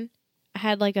was fun. I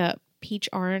had a peach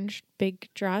orange big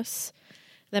dress.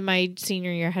 Then my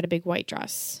senior year had a big white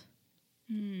dress.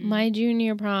 my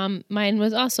junior prom, mine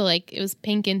was also it was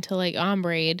pink into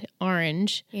ombre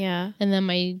orange, Yeah. and then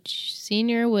my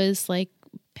senior was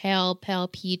pale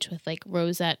peach with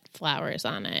rosette flowers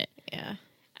on it. Yeah.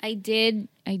 I did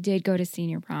go to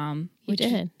senior prom. You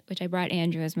did. Which I brought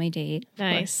Andrew as my date.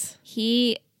 Nice.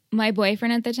 My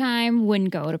boyfriend at the time,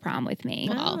 wouldn't go to prom with me.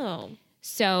 Oh.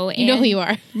 So You know who you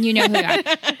are. You know who you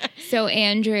are. So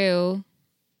Andrew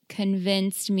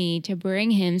convinced me to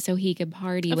bring him so he could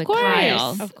party with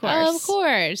Kyle. Of course. Of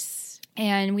course.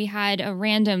 And we had a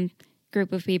random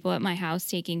group of people at my house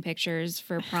taking pictures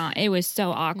for prom. It was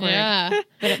so awkward. Yeah.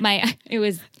 But it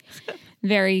was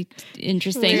very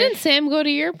interesting. Didn't Sam go to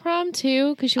your prom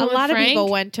too? Because A lot of people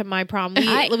went to my prom.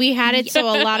 We had it so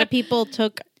a lot of people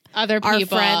took other our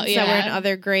people friends yeah. that were in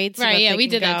other grades. so Right, that yeah, they we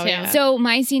can did that go, too. yeah. So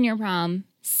my senior prom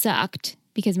sucked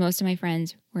because most of my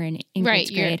friends were in Ingrid's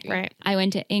Right, you're- grade. right. I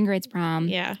went to Ingrid's prom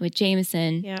Yeah. with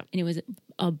Jameson, Yeah. and it was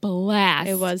a blast.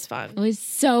 It was fun. It was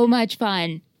so much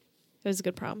fun. It was a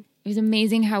good prom. It was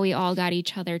amazing how we all got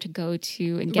each other to go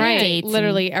to and get dates. and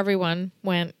Literally everyone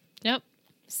went. Yep.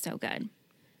 so good.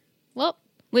 Well,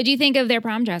 What do you think of their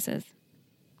prom dresses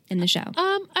in the show?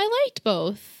 I liked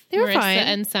both. They were Marissa fine.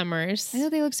 and Summers. I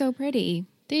thought they look so pretty.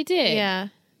 They did. Yeah.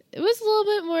 It was a little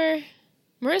bit more.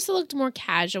 Marissa looked more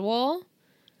casual.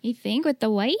 You think with the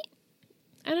white,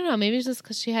 I don't know. Maybe it's just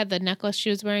because she had the necklace she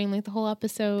was wearing the whole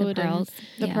episode. the pearls,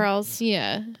 The Yeah. pearls.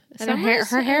 Yeah. And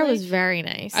her hair was very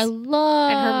nice. I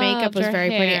love. and her makeup was very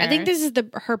pretty. I think this. this is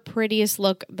her prettiest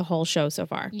look the whole show so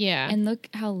far. Yeah. And look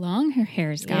how long her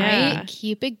hair's got. Yeah. Right.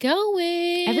 Keep it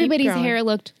going. Everybody's growing. hair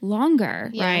looked longer.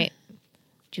 Yeah. Right.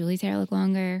 Julie's hair looked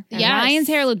longer. And Yes. Ryan's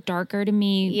hair looked darker to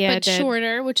me. Yeah. but it did.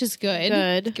 shorter, which is good.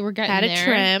 Good. We're getting Had a there.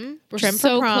 trim. We're trim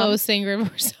so for prom. close, Ingrid.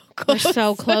 We're so We're close.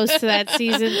 so close to that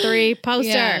season 3 poster.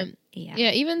 Yeah. Yeah.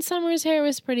 Yeah, even Summer's hair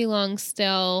was pretty long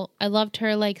still. I loved her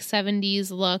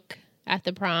 70s look at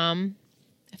the prom.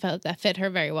 I felt that fit her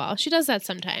very well. She does that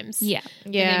sometimes. Yeah.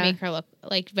 And Yeah. they make her look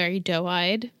very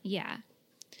doe-eyed. Yeah.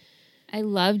 I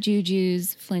love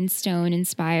Juju's Flintstone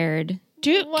inspired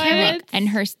Dude, What? can we- look.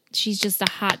 And she's just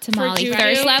a hot tamale Juju?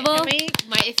 thirst level. can we-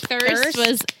 My thirst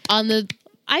was on the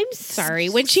I'm sorry.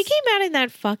 When she came out in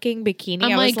that fucking bikini,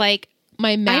 I'm I was like,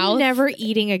 my mouth I'm never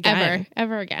eating again.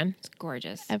 ever again. It's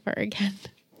gorgeous. Ever again.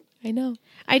 I know.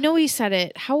 I know we said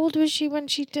it. How old was she when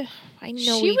she did? I know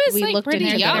She was, we looked pretty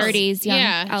into young. this. 30s young.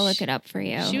 Yeah. I'll look it up for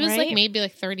you. She was Right? maybe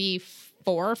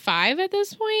 34 or 5 at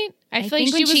this point. I feel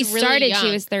think like when she she was really started, young.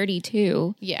 she was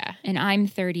 32, Yeah. and I'm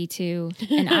 32,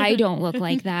 and I don't look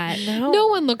like that. No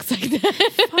one looks like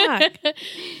that. Fuck.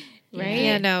 Right?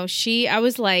 Yeah, no. I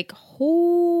was like,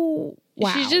 oh,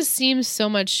 wow. She just seems so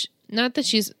much. Not that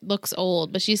she looks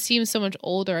old, but she seems so much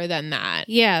older than that.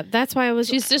 Yeah, that's why I was.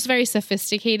 She's just very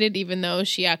sophisticated, even though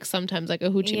she acts sometimes like a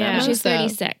hoochie Yeah. mama. She's so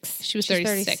 36. She was She's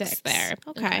 36 there.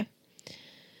 Okay.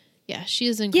 Yeah, she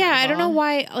is incredible. Yeah, I don't know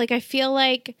why. I feel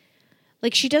like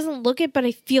she doesn't look it, but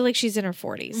I feel like she's in her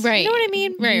 40s. Right. You know what I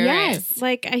mean? Right, right, Yes.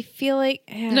 I feel like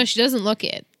No, she doesn't look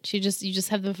it. You just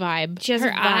have the vibe. she has Her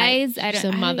a vibe. eyes, I She's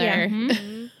don't a mother. yeah.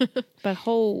 Mm-hmm. But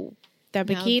that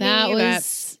Now, bikini. that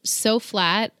was so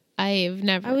flat. I've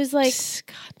never. I was like,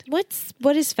 God,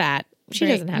 what is fat? She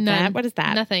right, doesn't have none. that. What is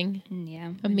that? Nothing. Yeah.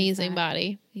 what is Amazing that?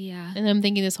 body. Yeah. And I'm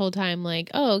thinking this whole time,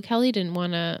 oh, Kelly didn't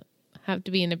want to have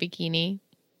to be in a bikini.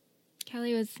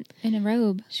 Kelly was in a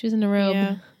robe. She was in a robe.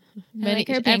 Yeah. like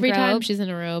her pink every time robe. she's in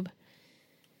a robe.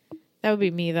 That would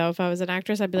be me though. If I was an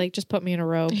actress, I'd be like, just put me in a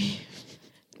robe.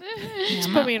 Yeah,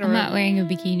 put me in a I'm robe. not wearing a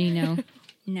bikini, no.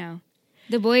 No.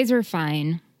 The boys were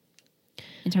fine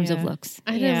in terms of Yeah. looks.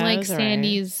 I Yeah, didn't it like was all right.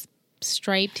 Sandy's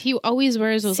striped. He always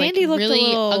wears those Sandy looked really a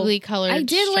little- ugly colored. I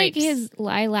did like stripes. his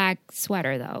lilac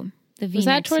sweater though. The V-neck Was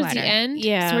that towards sweater. the end?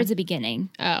 Yeah. Towards the beginning.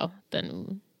 Oh,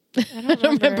 then I I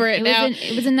don't remember it now.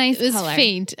 It was a nice It was color.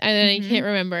 faint, and I can't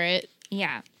remember it.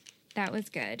 Yeah, that was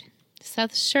good.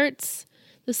 Seth's shirts,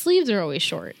 the sleeves are always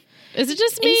short. Is it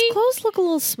just me? His clothes look a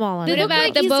little small on What him. about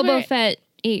like the he's Boba wearing- Fett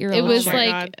 8-year-old? It was my like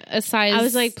God. a size. I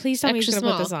was like, please tell me he's extra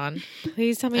going to put small. this on.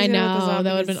 Please tell me I he's going to put this know on.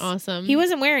 that would have been because awesome. He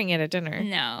wasn't wearing it at dinner.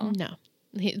 No. No,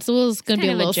 it was going to be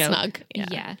a kind of a little joke. snug.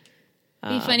 Yeah.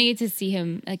 It'd be funny to see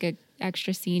him like a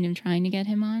extra scene of trying to get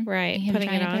him on. Right, Him putting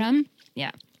trying it to put on. him.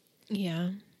 Yeah. Yeah,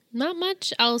 not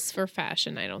much else for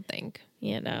fashion, I don't think.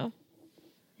 You know,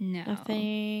 No.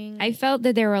 nothing. I felt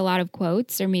that there were a lot of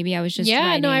quotes, or maybe I was just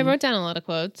Yeah, no, I writing wrote down a lot of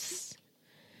quotes.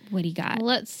 what he got.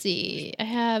 Let's see. I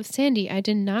have Sandy. I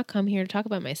did not come here to talk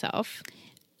about myself.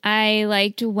 I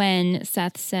liked when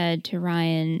Seth said to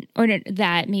Ryan, or no,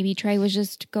 that maybe Trey was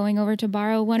just going over to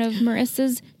borrow one of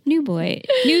Marissa's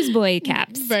newsboy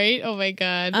caps. Right? Oh my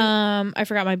god. I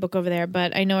forgot my book over there,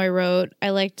 but I know I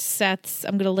liked Seth's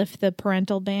I'm gonna lift the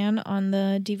parental ban on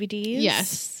the DVDs.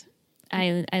 Yes.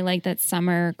 I like that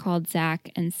Summer called Zach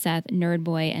and Seth nerd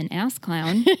boy and ass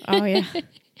clown. Oh yeah.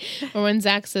 Or when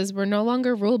Zach says we're no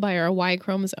longer ruled by our Y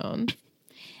chromosome.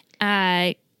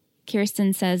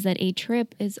 Kirsten says that a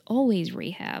trip is always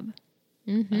rehab.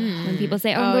 When people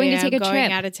say, "Oh, I'm Oh, going yeah, to take a going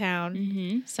trip," out of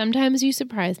town. Sometimes you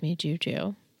surprise me,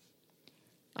 Juju.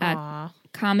 Aw.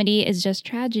 comedy is just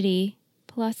tragedy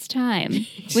plus time,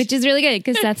 which is really good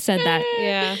because Seth said that.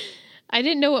 Yeah. I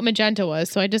didn't know what magenta was,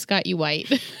 so I just got you white.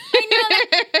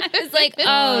 I was like,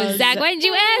 "Oh, Zach, why didn't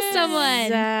you ask someone?"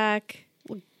 Zach,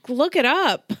 look it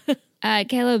up.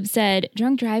 Caleb said,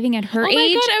 "Drunk driving at her Oh my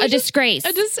age, God, I a was just- disgrace."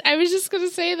 I was just gonna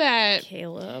say that.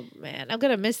 Caleb, man, I'm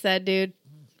gonna miss that dude.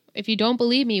 If you don't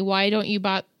believe me, why don't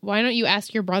you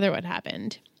ask your brother what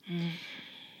happened?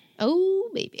 Oh,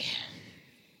 baby.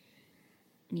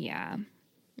 Yeah,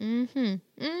 Mm-hmm.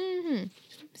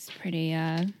 it's pretty.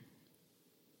 Now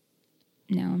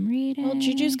I'm reading. Well,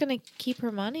 Juju's gonna keep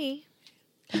her money.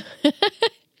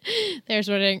 There's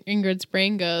where Ingrid's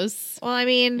brain goes. Well, I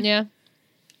mean, Yeah.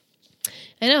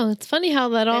 I know. It's funny how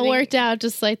that all think- worked out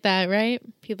just like that, right?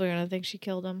 people are gonna think she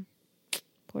killed him.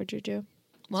 Poor Juju.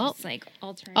 Well, It's like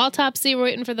alternative. autopsy. We're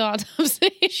waiting for the autopsy.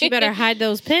 She better hide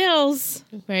those pills.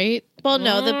 right? Well,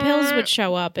 no, the pills would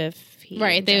show up if he.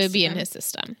 Right. They would be in ingested his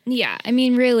system. Yeah, I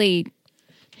mean, really,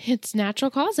 It's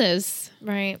natural causes, them.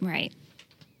 Right. right.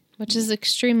 which is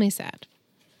extremely sad.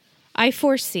 I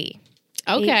foresee.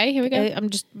 Okay, here we go. I'm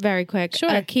just very quick. Sure.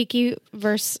 A Kiki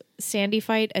versus Sandy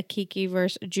fight, a Kiki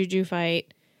versus Juju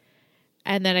fight.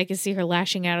 And then I can see her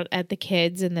lashing out at the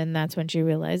kids, and then that's when she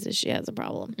realizes she has a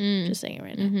problem. Just saying it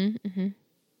right now.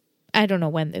 I don't know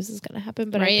when this is going to happen,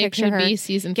 but Right, I it picture could her be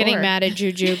season getting 4. mad at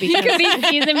Juju because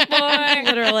Season 4.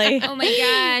 literally. Oh my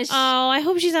gosh. Oh, I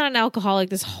hope she's not an alcoholic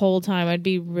this whole time. I'd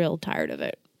be real tired of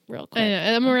it, real I quick.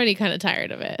 know, I'm already kind of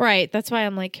tired of it. Right, that's why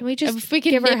I'm like, can we just If we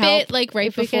can give her nip help? it like right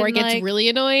If we before it can, gets like- really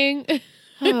annoying.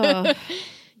 Oh,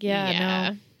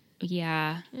 yeah,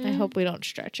 Yeah. no. I hope we don't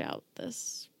stretch out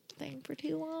this thing for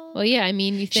too long. Well, yeah. I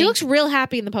mean, you think She looks real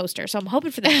happy in the poster, so I'm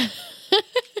hoping for that.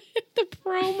 the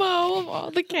promo of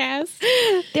all the cast.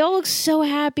 They all look so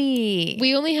happy.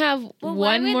 We only have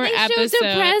one more episode.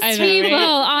 Depressed I know, people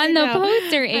right? on the know.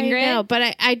 poster, I Ingrid. know,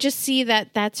 but I just see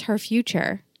that that's her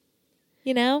future.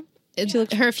 You know? It's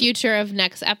her future of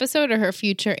next episode or her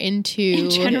future into In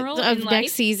general, Of in next life?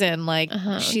 season. Like,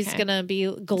 she's okay. going to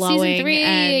be glowing. season 3.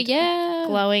 And Yeah.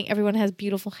 glowing. Everyone has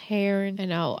beautiful hair. And I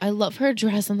know. I love her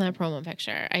dress in that promo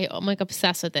picture. I'm like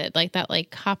obsessed with it. Like that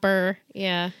like copper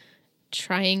yeah.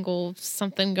 triangle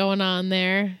something going on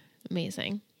there.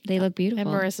 Amazing. They look beautiful.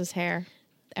 And Marissa's hair.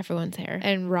 Everyone's hair.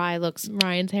 And Rye looks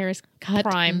Ryan's hair is cut.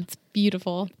 Prime. It's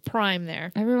beautiful. prime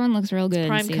there. Everyone looks real good.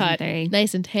 Prime in season cut. 3.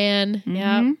 Nice and tan.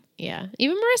 Yeah. Yeah.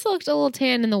 Even Marissa looked a little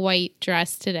tan in the white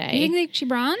dress today. You think she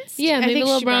bronzed? Yeah, maybe a think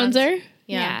little she bronzed. bronzer.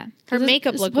 Yeah. Yeah. Her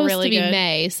makeup It's looked supposed really to be good.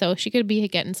 May, so she could be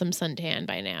getting some suntan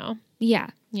by now. Yeah,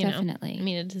 You know? definitely. I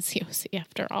mean, it is O.Sea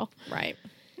after all. Right.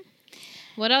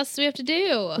 What else do we have to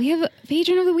do? We have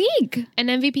patron of the week. An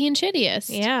MVP and shittiest.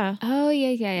 Yeah. Oh,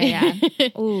 yeah.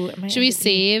 Ooh, Should we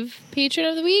save patron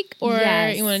of the week, or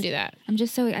Yes. you want to do that?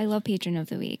 I love patron of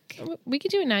the week. We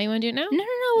could do it now. You want to do it now? No,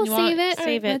 we'll You want- save it.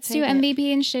 save it, Let's save do it.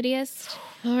 MVP and shittiest.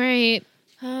 All right.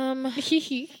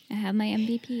 I have my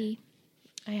MVP.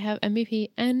 I have MVP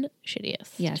and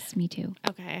shittiest. Yes, me too.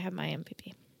 Okay, I have my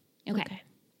MVP. Okay.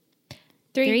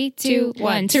 3, 2,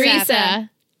 1. Teresa.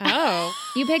 Oh,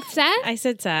 You picked Seth? I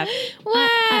said Seth. Seth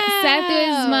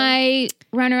was my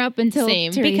runner-up until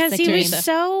Same. Teresa. Because he was Teresa.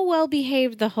 so well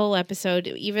behaved the whole episode,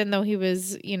 even though he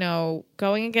was,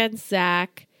 going against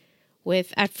Zach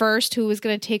with at first who was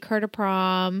going to take her to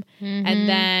prom and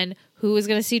then who was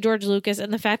going to see George Lucas.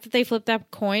 And the fact that they flipped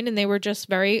that coin and they were just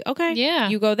very, okay, Yeah.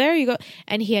 you go there, you go.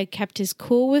 And he had kept his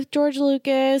cool with George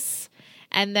Lucas.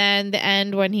 And then the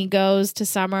end when he goes to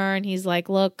Summer and he's like,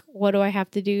 look, what do I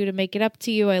have to do to make it up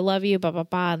to you? I love you, blah, blah,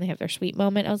 blah. And they have their sweet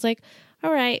moment. I was like,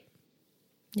 all right.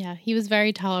 Yeah, he was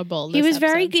very tolerable. He was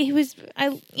very episode. good. He was,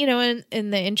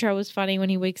 in the intro was funny when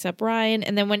he wakes up Ryan.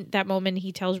 And then when that moment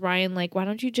he tells Ryan, like, why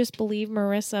don't you just believe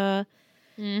Marissa?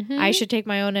 I should take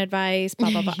my own advice,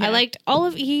 blah, blah, blah. I liked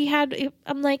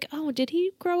I'm like, oh, did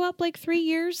he grow up like 3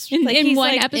 years? Like, in he's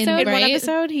one like, episode? In one Right?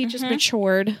 episode, he just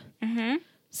matured.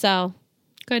 So,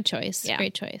 Good choice. Yeah.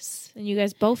 Great choice. and you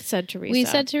guys both said Teresa. We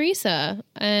said Teresa,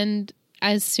 and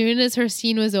as soon as her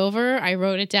scene was over, I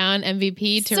wrote it down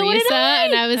MVP So did Teresa, I.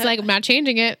 and I was like, I'm not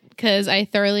changing it because I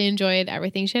thoroughly enjoyed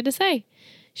everything she had to say.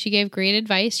 She gave great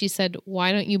advice. She said,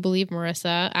 "Why don't you believe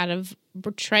Marissa? Out of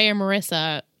Trey or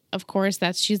Marissa, of course,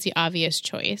 she's the obvious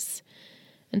choice."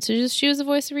 And so she was the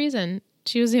voice of reason.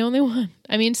 She was the only one.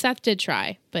 I mean, Seth did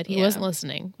try, but he wasn't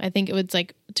listening. I think it was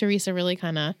like Teresa really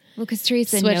kind of Well, because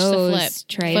Teresa Switch the knows flip.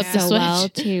 Trey Flip the so switch. well,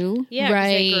 too. Yeah, 'cause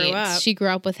right. they grew up. She grew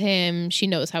up with him. She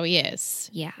knows how he is.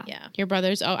 Yeah. Yeah. Your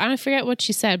brother's, I don't forget what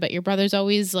she said, but your brother's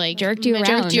always like Jerked you around.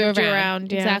 Jerked you Jerked you around.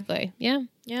 around, yeah. Exactly. Yeah.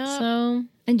 Yeah. So,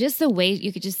 And just the way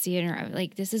you could just see it in her,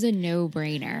 like, this is a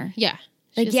no-brainer. yeah.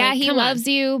 Like, She's yeah, he "Come on." loves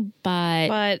you,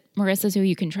 but Marissa's who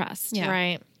you can trust. Yeah.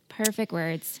 Right. Perfect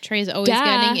words. Trey's always Duh.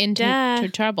 getting into Duh. to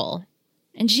trouble.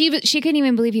 And she couldn't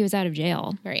even believe he was out of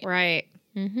jail. Right. Right.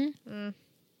 I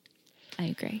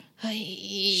agree.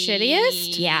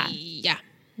 Shittiest? Yeah. Yeah.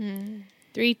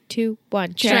 3, 2,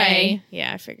 1. Trey.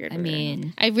 Yeah, I figured. I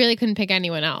mean, I really couldn't pick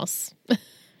anyone else.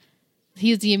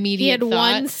 He's the immediate he had thought.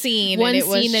 one scene, One and it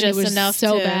was scene and just it was enough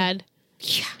so to, bad.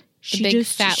 She big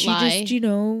fat lie.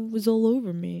 was all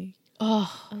over me.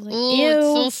 Oh, I was like, ooh, ew.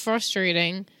 it's so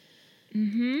frustrating.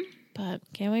 But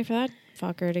Can't wait for that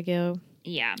fucker to go.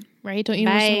 yeah. right, don't you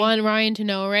Bye. just want Ryan to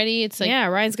know already? It's like yeah,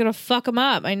 Ryan's gonna fuck him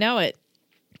up. I know it.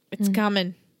 It's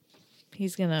coming.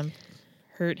 He's gonna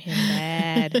hurt him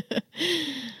bad.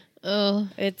 oh,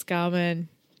 It's coming.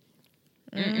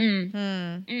 Swears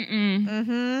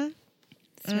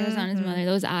on his mother.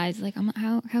 Those eyes. Like,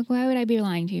 why would I be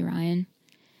lying to you, Ryan?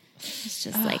 It's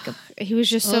just like, He was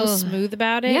just so smooth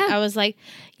about it. Yeah. I was like,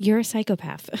 "You're a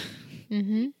psychopath."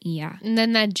 yeah. and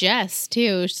then that Jess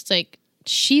too. She's like,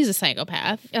 she's a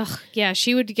psychopath, Ugh, yeah,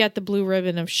 she would get the blue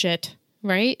ribbon of shit.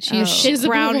 right? She's a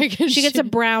brown. blue ribbon She gets a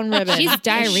shit. brown ribbon. She's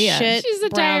diarrhea. Shit, She's a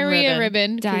brown diarrhea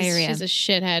ribbon. 'cause Diarrhea. She's a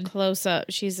shithead. Close up.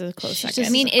 She's a close She's second.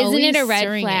 I mean, isn't always it a red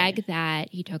stirring flag it. that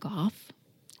he took off?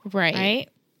 Right. right?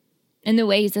 And the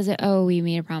way he says it, oh, we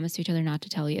made a promise to each other not to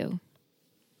tell you.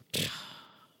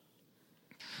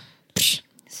 Get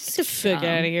the fuck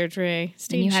out of here, Trey.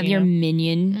 And you have your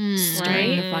minion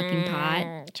stirring the Right? fucking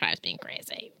pot. Tries being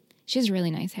crazy. She has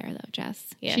really nice hair, though, Jess.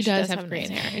 Yeah, she does have nice great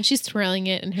hair. hair, and she's twirling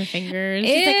it in her fingers. Ew,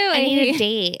 She's like, I need a hate-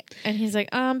 date. And he's like,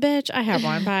 bitch, I have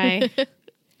one. Bye.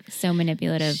 So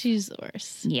manipulative. She's the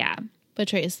worst. Yeah. But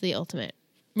Trey is the ultimate.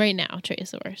 Right now, Trey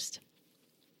is the worst.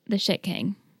 The shit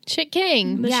king. Shit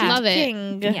king. Yeah. Love it.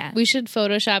 King. Yeah. We should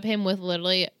Photoshop him with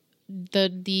literally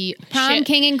the Prom shit,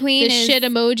 king and queen the is... shit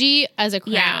emoji as a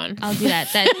Yeah, crown. I'll do that.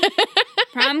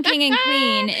 Prom king and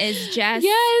queen is Jess.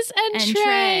 Yes, and, and Trey.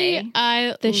 Trey.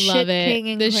 I The love shit it. king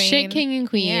and the queen. shit king and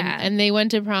queen. Yeah. And they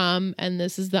went to prom, and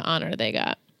this is the honor they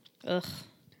got. Ugh.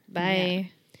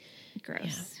 Bye.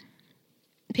 Gross.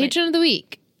 Patron of the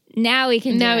week. Now we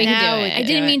can Now do we it. can do we it. I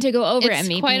didn't mean to go over It's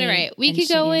MVP. quite all right. We and could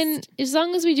go in shittiest. as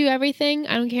long as we do everything.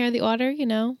 I don't care the order, you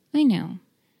know. I know.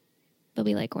 But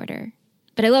we like order.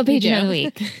 But I love patron of the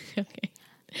week. Okay.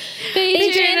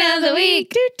 Patron of the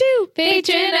week.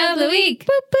 Patron of the week.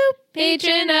 Boop boop.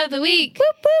 Patron of the week.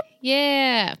 Boop boop.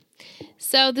 Yeah.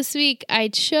 So this week I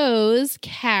chose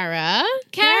Kara.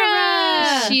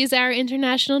 Kara! She's our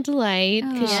international delight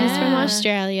because she's from Yeah.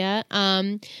 Australia.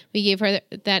 We gave her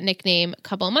that nickname a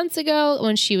couple of months ago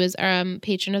when she was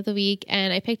patron of the week,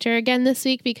 and I picked her again this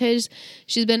week because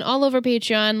she's been all over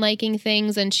Patreon liking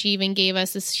things, and she even gave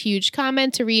us this huge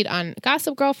comment to read on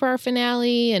Gossip Girl for our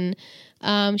finale, and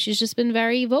she's just been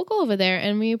very vocal over there,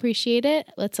 and we appreciate it.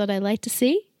 That's what I like to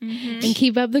see. And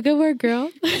keep up the good work, girl.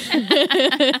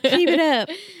 Keep it up.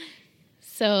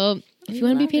 So if you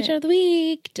want to be patron of the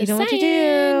week, just know what to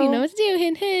saying. do. You know what to do.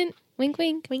 Hint, hint. Wink,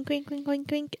 wink. Wink, wink, wink,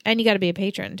 wink, wink. And you got to be a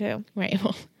patron, too. Right.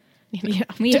 Well,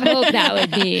 We hope that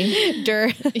would be.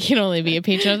 You can only be a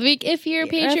patron of the week if you're a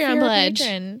Patreon pledge.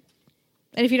 And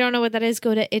if you don't know what that is,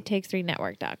 go to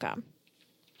ittakes3network.com.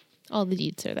 All the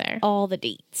deets are there. All the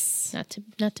dates.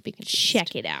 Not to be confused.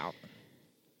 Check it out.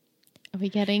 Are we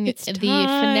getting It's the time.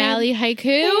 finale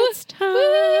haiku? It's time.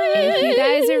 If you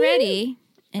guys are ready,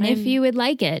 and if you would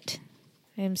like it.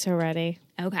 I'm so ready.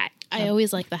 Okay. I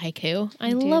always like the haiku.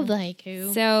 I love the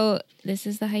haiku. So this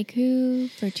is the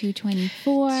haiku for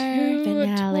 224.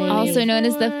 Finale. Also known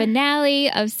as the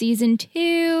finale of season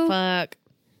 2. Fuck.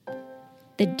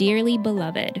 The Dearly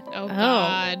Beloved. Oh,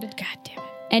 God. God damn it.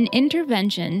 An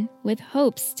intervention with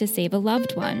hopes to save a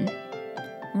loved one.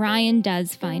 Ryan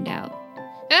does find out.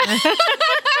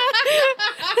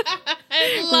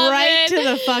 I love Right it. to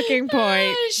the fucking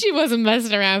point. She wasn't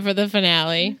messing around for the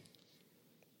finale.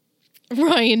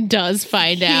 Ryan does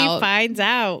find out. He finds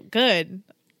out. Good.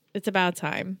 It's about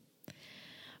time.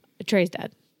 Trey's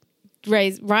dead.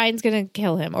 Ryan's gonna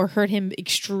kill him or hurt him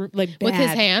bad. With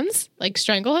his hands? Like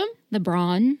strangle him? The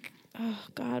brawn. Oh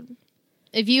God.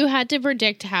 If you had to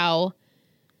predict how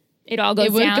It all goes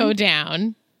it would down. go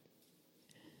down.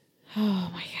 Oh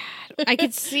my God. I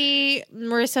could see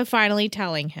Marissa finally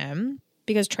telling him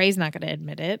because Trey's not gonna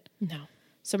admit it. No.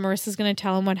 So Marissa's gonna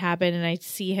tell him what happened, and I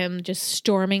see him just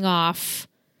storming off.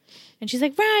 And she's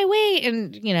like, "Right, wait,"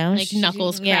 and you know, Like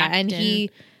knuckles cracked and and- he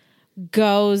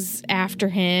goes after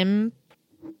him.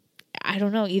 I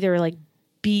don't know, either like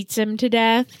beats him to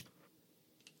death,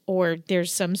 or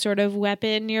there's some sort of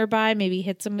weapon nearby. Maybe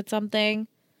hits him with something.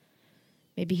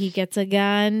 Maybe he gets a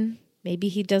gun. Maybe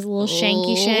he does a little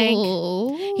shanky shank.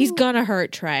 Oh. He's gonna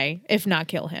hurt Trey, if not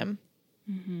kill him.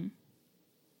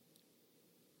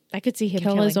 I could see him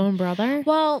Kill killing his own brother?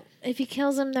 Well, if he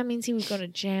kills him, that means he would go to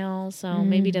jail. So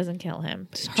maybe he doesn't kill him.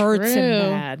 Hurts him true.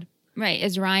 bad. Right.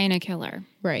 Is Ryan a killer?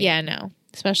 Right. Yeah, no.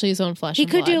 Especially his own flesh He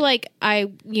and could do blood.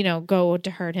 like go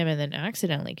to hurt him and then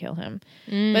accidentally kill him.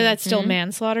 But that's still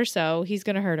manslaughter. So he's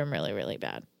gonna hurt him really, really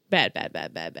bad. Bad.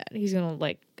 He's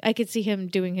gonna I could see him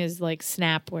doing his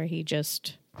snap where he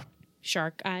just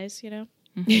shark eyes.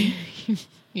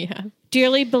 Yeah.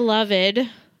 Dearly beloved.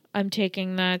 I'm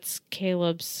taking that's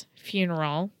Caleb's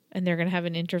funeral, and they're gonna have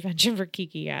an intervention for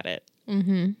Kiki at it.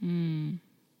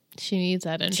 She needs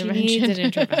that She intervention. needs an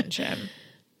intervention.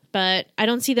 But I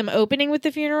don't see them opening with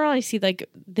the funeral. I see the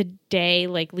day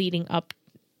leading up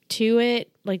to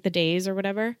it, like the days or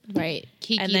whatever. Right.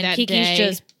 Kiki And then that Kiki's day.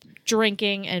 just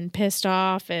drinking and pissed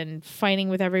off and fighting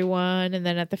with everyone. And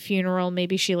then at the funeral,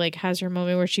 maybe she has her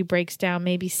moment where she breaks down.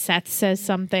 Maybe Seth says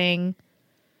something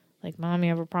like, "Mom, you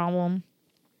have a problem?"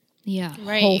 Yeah.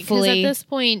 Right. Because Hopefully. at this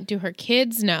point, do her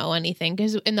kids know anything?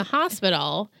 Because in the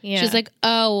hospital, Yeah. she's like,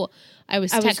 "Oh, I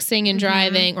was texting and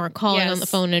driving or calling on the Yes.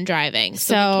 phone and driving."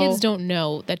 So So- the kids don't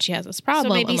know that she has this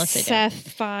problem So maybe unless they do.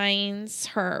 Seth finds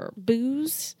her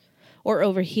booze or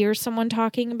overhears someone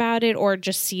talking about it or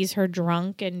just sees her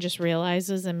drunk and just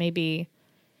realizes, and maybe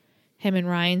him and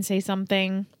Ryan say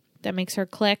something that makes her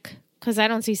click. Because I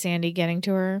don't see Sandy getting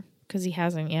to her because he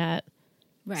hasn't yet.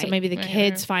 Right. So maybe the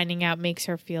kids finding out makes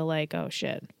her feel like, oh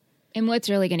shit. And what's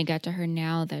really going to get to her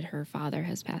now that her father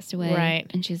has passed away? Right.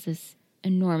 And she's this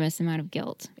enormous amount of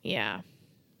guilt. Yeah.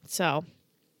 So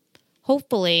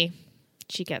hopefully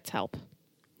she gets help.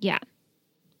 Yeah.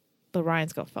 But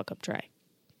Ryan's going to fuck up Trey.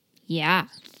 Yeah.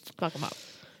 Fuck him up.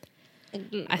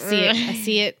 I see it. I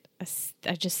see it.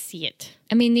 I just see it.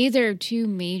 I mean, these are two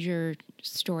major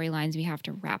storylines we have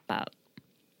to wrap up.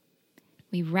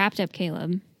 We wrapped up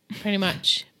Caleb. Pretty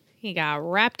much. He got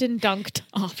wrapped and dunked.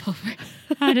 Off over.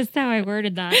 That's how I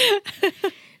worded that.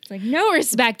 It's like no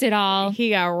respect at all. He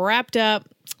got wrapped up.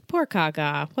 Poor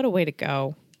Kaka. What a way to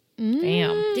go. Damn.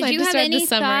 Did I you just have read any the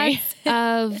summary.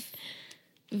 thoughts of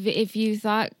if you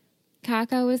thought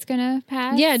Kaka was going to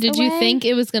pass? Yeah. Did you away? think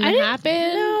it was going to happen?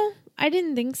 No, I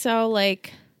didn't think so.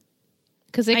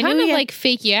 Because they I kind knew of he had-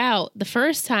 fake you out the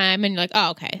first time, and you're like,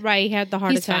 "Oh, okay, Right, he had the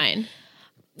heart he's attack. fine."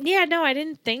 Yeah, no, I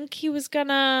didn't think he was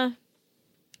gonna.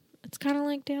 It's kind of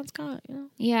like Dan Scott,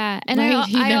 Yeah. And Right?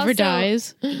 He never also,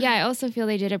 dies. Yeah. I also feel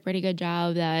they did a pretty good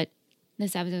job that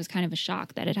this episode was kind of a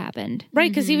shock that it happened. Right,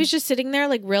 because he was just sitting there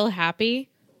real happy.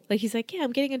 He's like, yeah,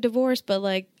 I'm getting a divorce, but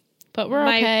But we're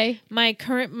my,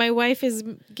 okay. my wife is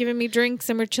giving me drinks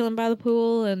and we're chilling by the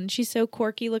pool and she's so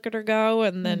quirky. Look at her go.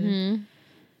 And then,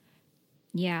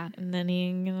 Yeah. and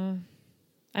then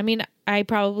I mean, I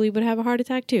probably would have a heart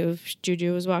attack too if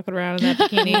Juju was walking around in that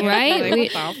bikini. Right?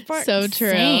 What the fuck? So true.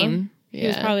 Same. He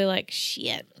was probably like,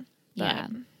 shit. Yeah.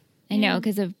 I know,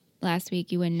 because of last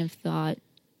week, you wouldn't have thought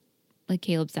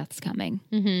Caleb's death's coming.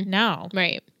 No.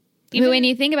 Right. But when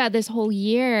you think about this whole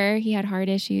year, he had heart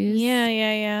issues.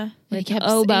 Yeah. Like He kept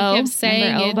Remember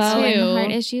saying it Oboe and too. the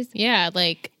heart issues? Yeah,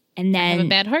 like And I have a then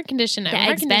bad heart condition. I the have a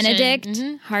heart Eggs condition. Benedict,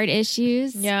 Mhm. heart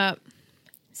issues. Yeah.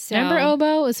 So, Remember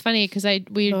Oboe? It was funny because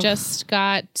we just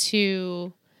got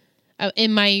to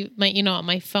in my on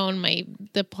my phone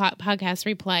the podcast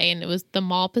replay, and it was the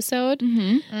mall episode,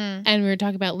 and we were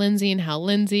talking about Lindsay and how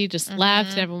Lindsay just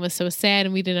left and everyone was so sad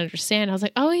and we didn't understand. I was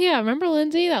like, oh yeah, remember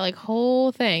Lindsay? That like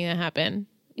whole thing that happened.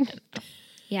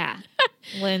 Yeah.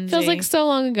 Lindsay. Feels like so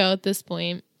long ago at this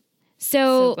point.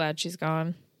 so So, glad she's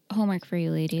gone. homework for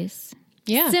you ladies.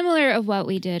 Yeah. Similar of what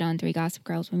we did on Three Gossip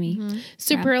Girls when we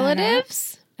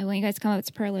Superlatives. I want you guys to come up with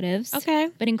superlatives. Okay.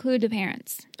 But include the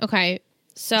parents. Okay.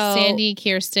 So Sandy,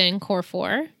 Kirsten, Core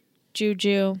 4.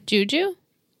 Juju. Juju?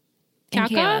 And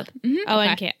Kaka? Caleb. Mhm. Oh, Okay.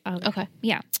 and Kate. Okay. Okay.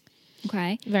 Yeah.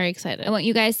 Okay. Very excited. I want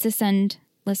you guys to send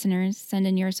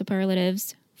in your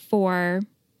superlatives for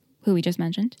who we just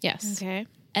mentioned. Yes. Okay.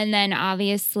 And then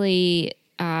obviously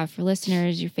for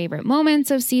listeners, your favorite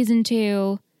moments of season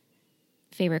 2,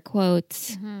 favorite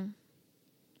quotes,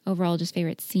 overall just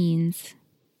favorite scenes.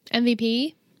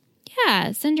 MVP?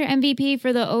 Yeah, send your MVP for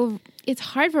it's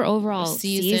hard for overall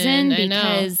season I know.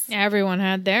 because Everyone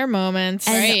had their moments.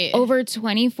 and Right. over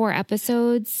 24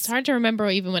 episodes. It's hard to remember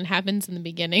even what happens in the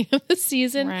beginning of the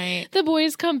season. Right. The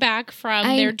boys come back from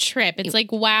their trip. It's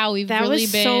like, wow, we've That really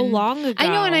was been so long ago. I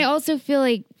know, and I also feel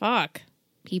like Fuck.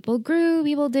 people grew,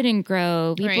 people didn't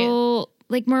grow. People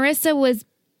like Marissa was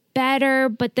better,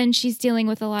 but then she's dealing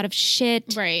with a lot of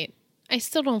shit. Right. I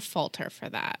still don't fault her for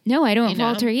that. No, I don't You know?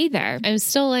 fault her either. I'm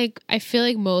still like, I feel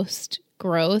like most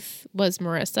growth was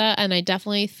Marissa. And I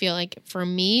definitely feel like for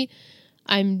me,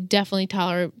 I'm definitely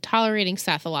tolerating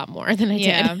Seth a lot more than I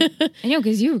did. I know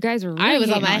because you guys were. Really I was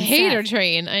on hating the hater Seth.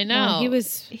 train. I know. He was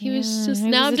just, he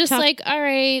now was I'm a just tough- like, all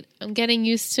right, I'm getting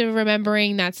used to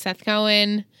remembering that's Seth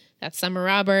Cohen, that's Summer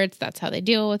Roberts, that's how they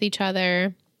deal with each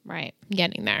other. Right. I'm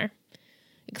getting there.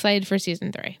 Excited for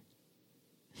season 3.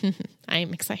 I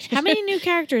am excited. How many new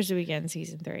characters do we get in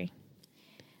season 3?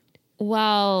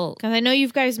 Well, Because I know you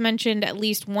guys mentioned at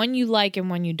least one you like and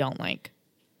one you don't like.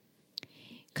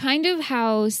 kind of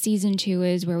how season 2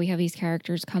 is, where we have these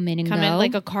characters come in and Come go. in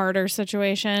like a Carter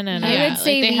situation, and I would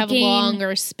say like they we have gain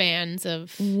longer spans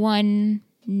of one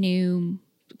new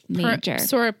major,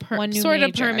 sort of One new sort of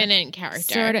major. permanent character.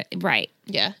 sort of right.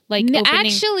 Yeah. like No, opening,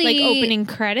 actually- like opening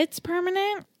credits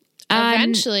permanent.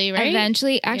 Eventually, right?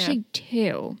 Eventually, actually,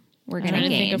 2 we're I'm gonna trying to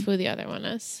think gain. of who the other one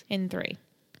is. In 3.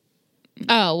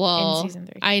 Oh well, In season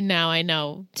 3. I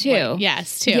know. 2.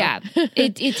 Yes, 2. Yeah,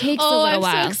 it takes a Oh, little I'm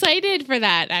while. so excited for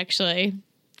that. Actually,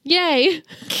 yay!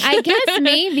 I guess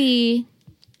maybe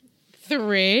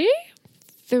 3.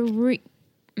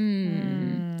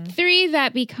 3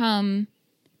 that become.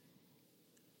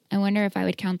 I wonder if I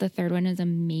would count the third one as a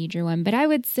major one, but I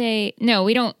would say no.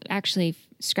 We don't actually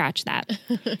scratch that.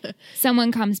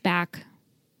 Someone comes back.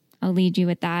 I'll lead you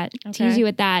with that, tease you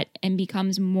with that, and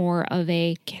becomes more of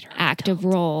a active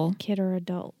role Kid or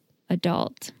adult?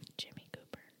 adult. Jimmy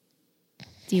Cooper.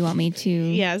 Do you want me to?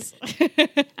 Yes.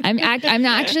 I'm not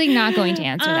actually not going to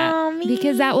answer that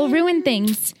because that will ruin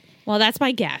things. Well, that's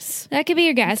my guess. That could be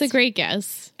your guess. It's a great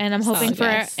guess. And I'm hoping Solid for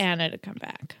guess. Anna to come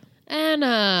back.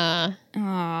 Anna.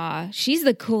 Aw, she's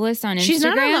the coolest on Instagram. She's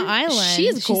not on the island.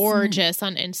 She's gorgeous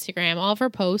on Instagram. All of her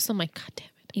posts, I'm like, God damn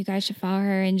it. You guys should follow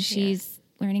her, and she's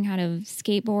learning how to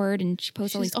skateboard, and she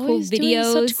posts all these She's cool always doing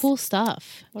videos. such cool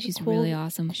stuff. She's really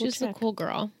awesome. She's a cool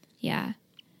girl. Yeah.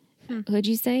 Who'd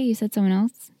you say? You said someone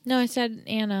else? No, I said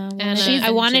Anna. Anna I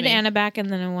and wanted Jimmy. Anna back, and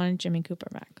then I wanted Jimmy Cooper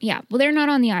back. Yeah. Well, they're not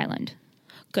on the island,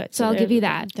 Good. so I'll give you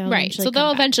that. Right. So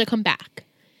they'll eventually come back.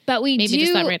 But we Maybe do.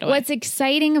 just not right away. What's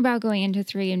exciting about going into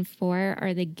 3 and 4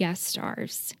 are the guest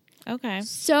stars. Okay.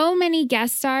 So many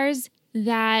guest stars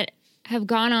that have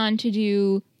gone on to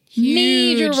do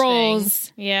major Huge roles.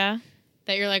 things. Yeah.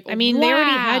 That you're like, I mean, they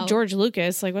already wow. had George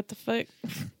Lucas. Like, what the fuck?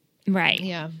 Right.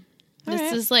 Yeah. All This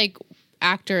right. is like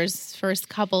actors' first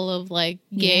couple of like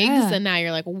gigs, Yeah. and now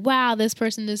you're like, wow, this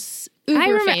person is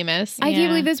uber famous. I Yeah. can't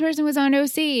believe this person was on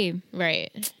O.Sea.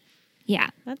 Right. Yeah.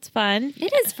 That's fun.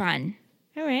 It is fun.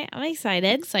 All right. I'm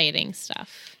excited. Exciting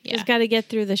stuff. Yeah. Just got to get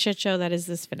through the shit show that is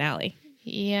this finale.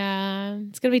 Yeah.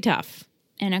 It's going to be tough.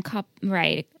 And a cup,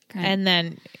 right. Kind And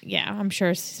then, yeah, I'm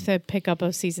sure the pickup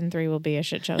of season 3 will be a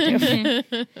shit show too.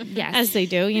 yes. As they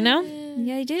do, you know?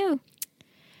 Yeah, I do.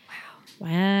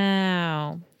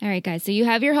 Wow. All right, guys. So you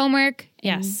have your homework.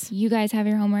 and Yes. You guys have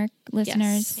your homework,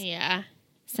 listeners. Yeah.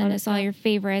 Send us all your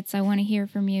favorites. I want to hear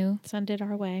from you Send it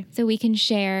our way. so we can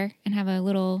share and have a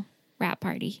little rap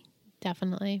party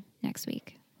Definitely. next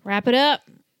week. Wrap it up.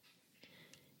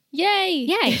 Yay!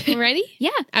 Yay. Ready? Yeah.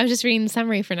 I was just reading the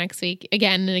summary for next week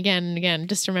again and again and again.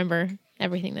 Just remember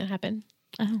everything that happened.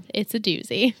 Oh. It's a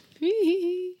doozy.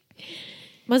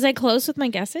 Was I close with my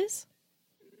guesses?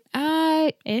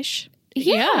 Ish.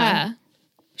 Yeah.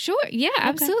 Sure. Yeah,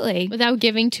 absolutely. Without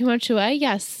giving too much away,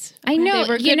 yes. I know. They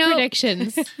were good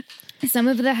predictions. Some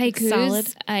of the haikus, Solid.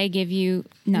 I give you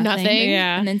nothing. Nothing.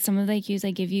 Yeah. And then some of the haikus,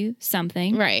 I give you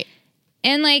something. Right.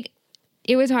 And like,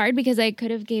 it was hard because I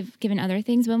could have given other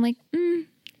things, but I'm like,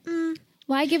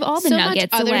 why give all the so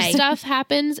nuggets much other away? stuff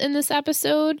happens in this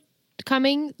episode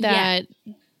coming that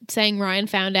saying Ryan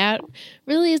found out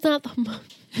really is not the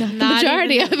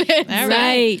majority of it.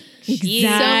 Right.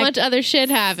 So much other shit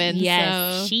happens.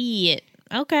 Yes. So Shit.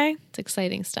 Okay. it's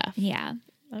exciting stuff. Yeah.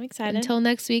 I'm excited. Until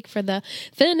next week for the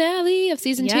finale of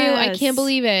season 2. I Yes. can't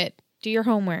believe it. Do your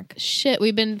homework. Shit,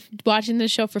 we've been watching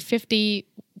this show for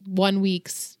 51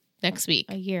 weeks next week.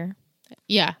 A year.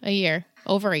 Yeah, a year.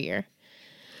 Over a year.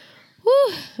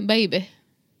 Woo, baby.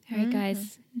 All right,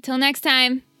 guys. Until next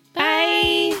time.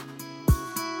 Bye.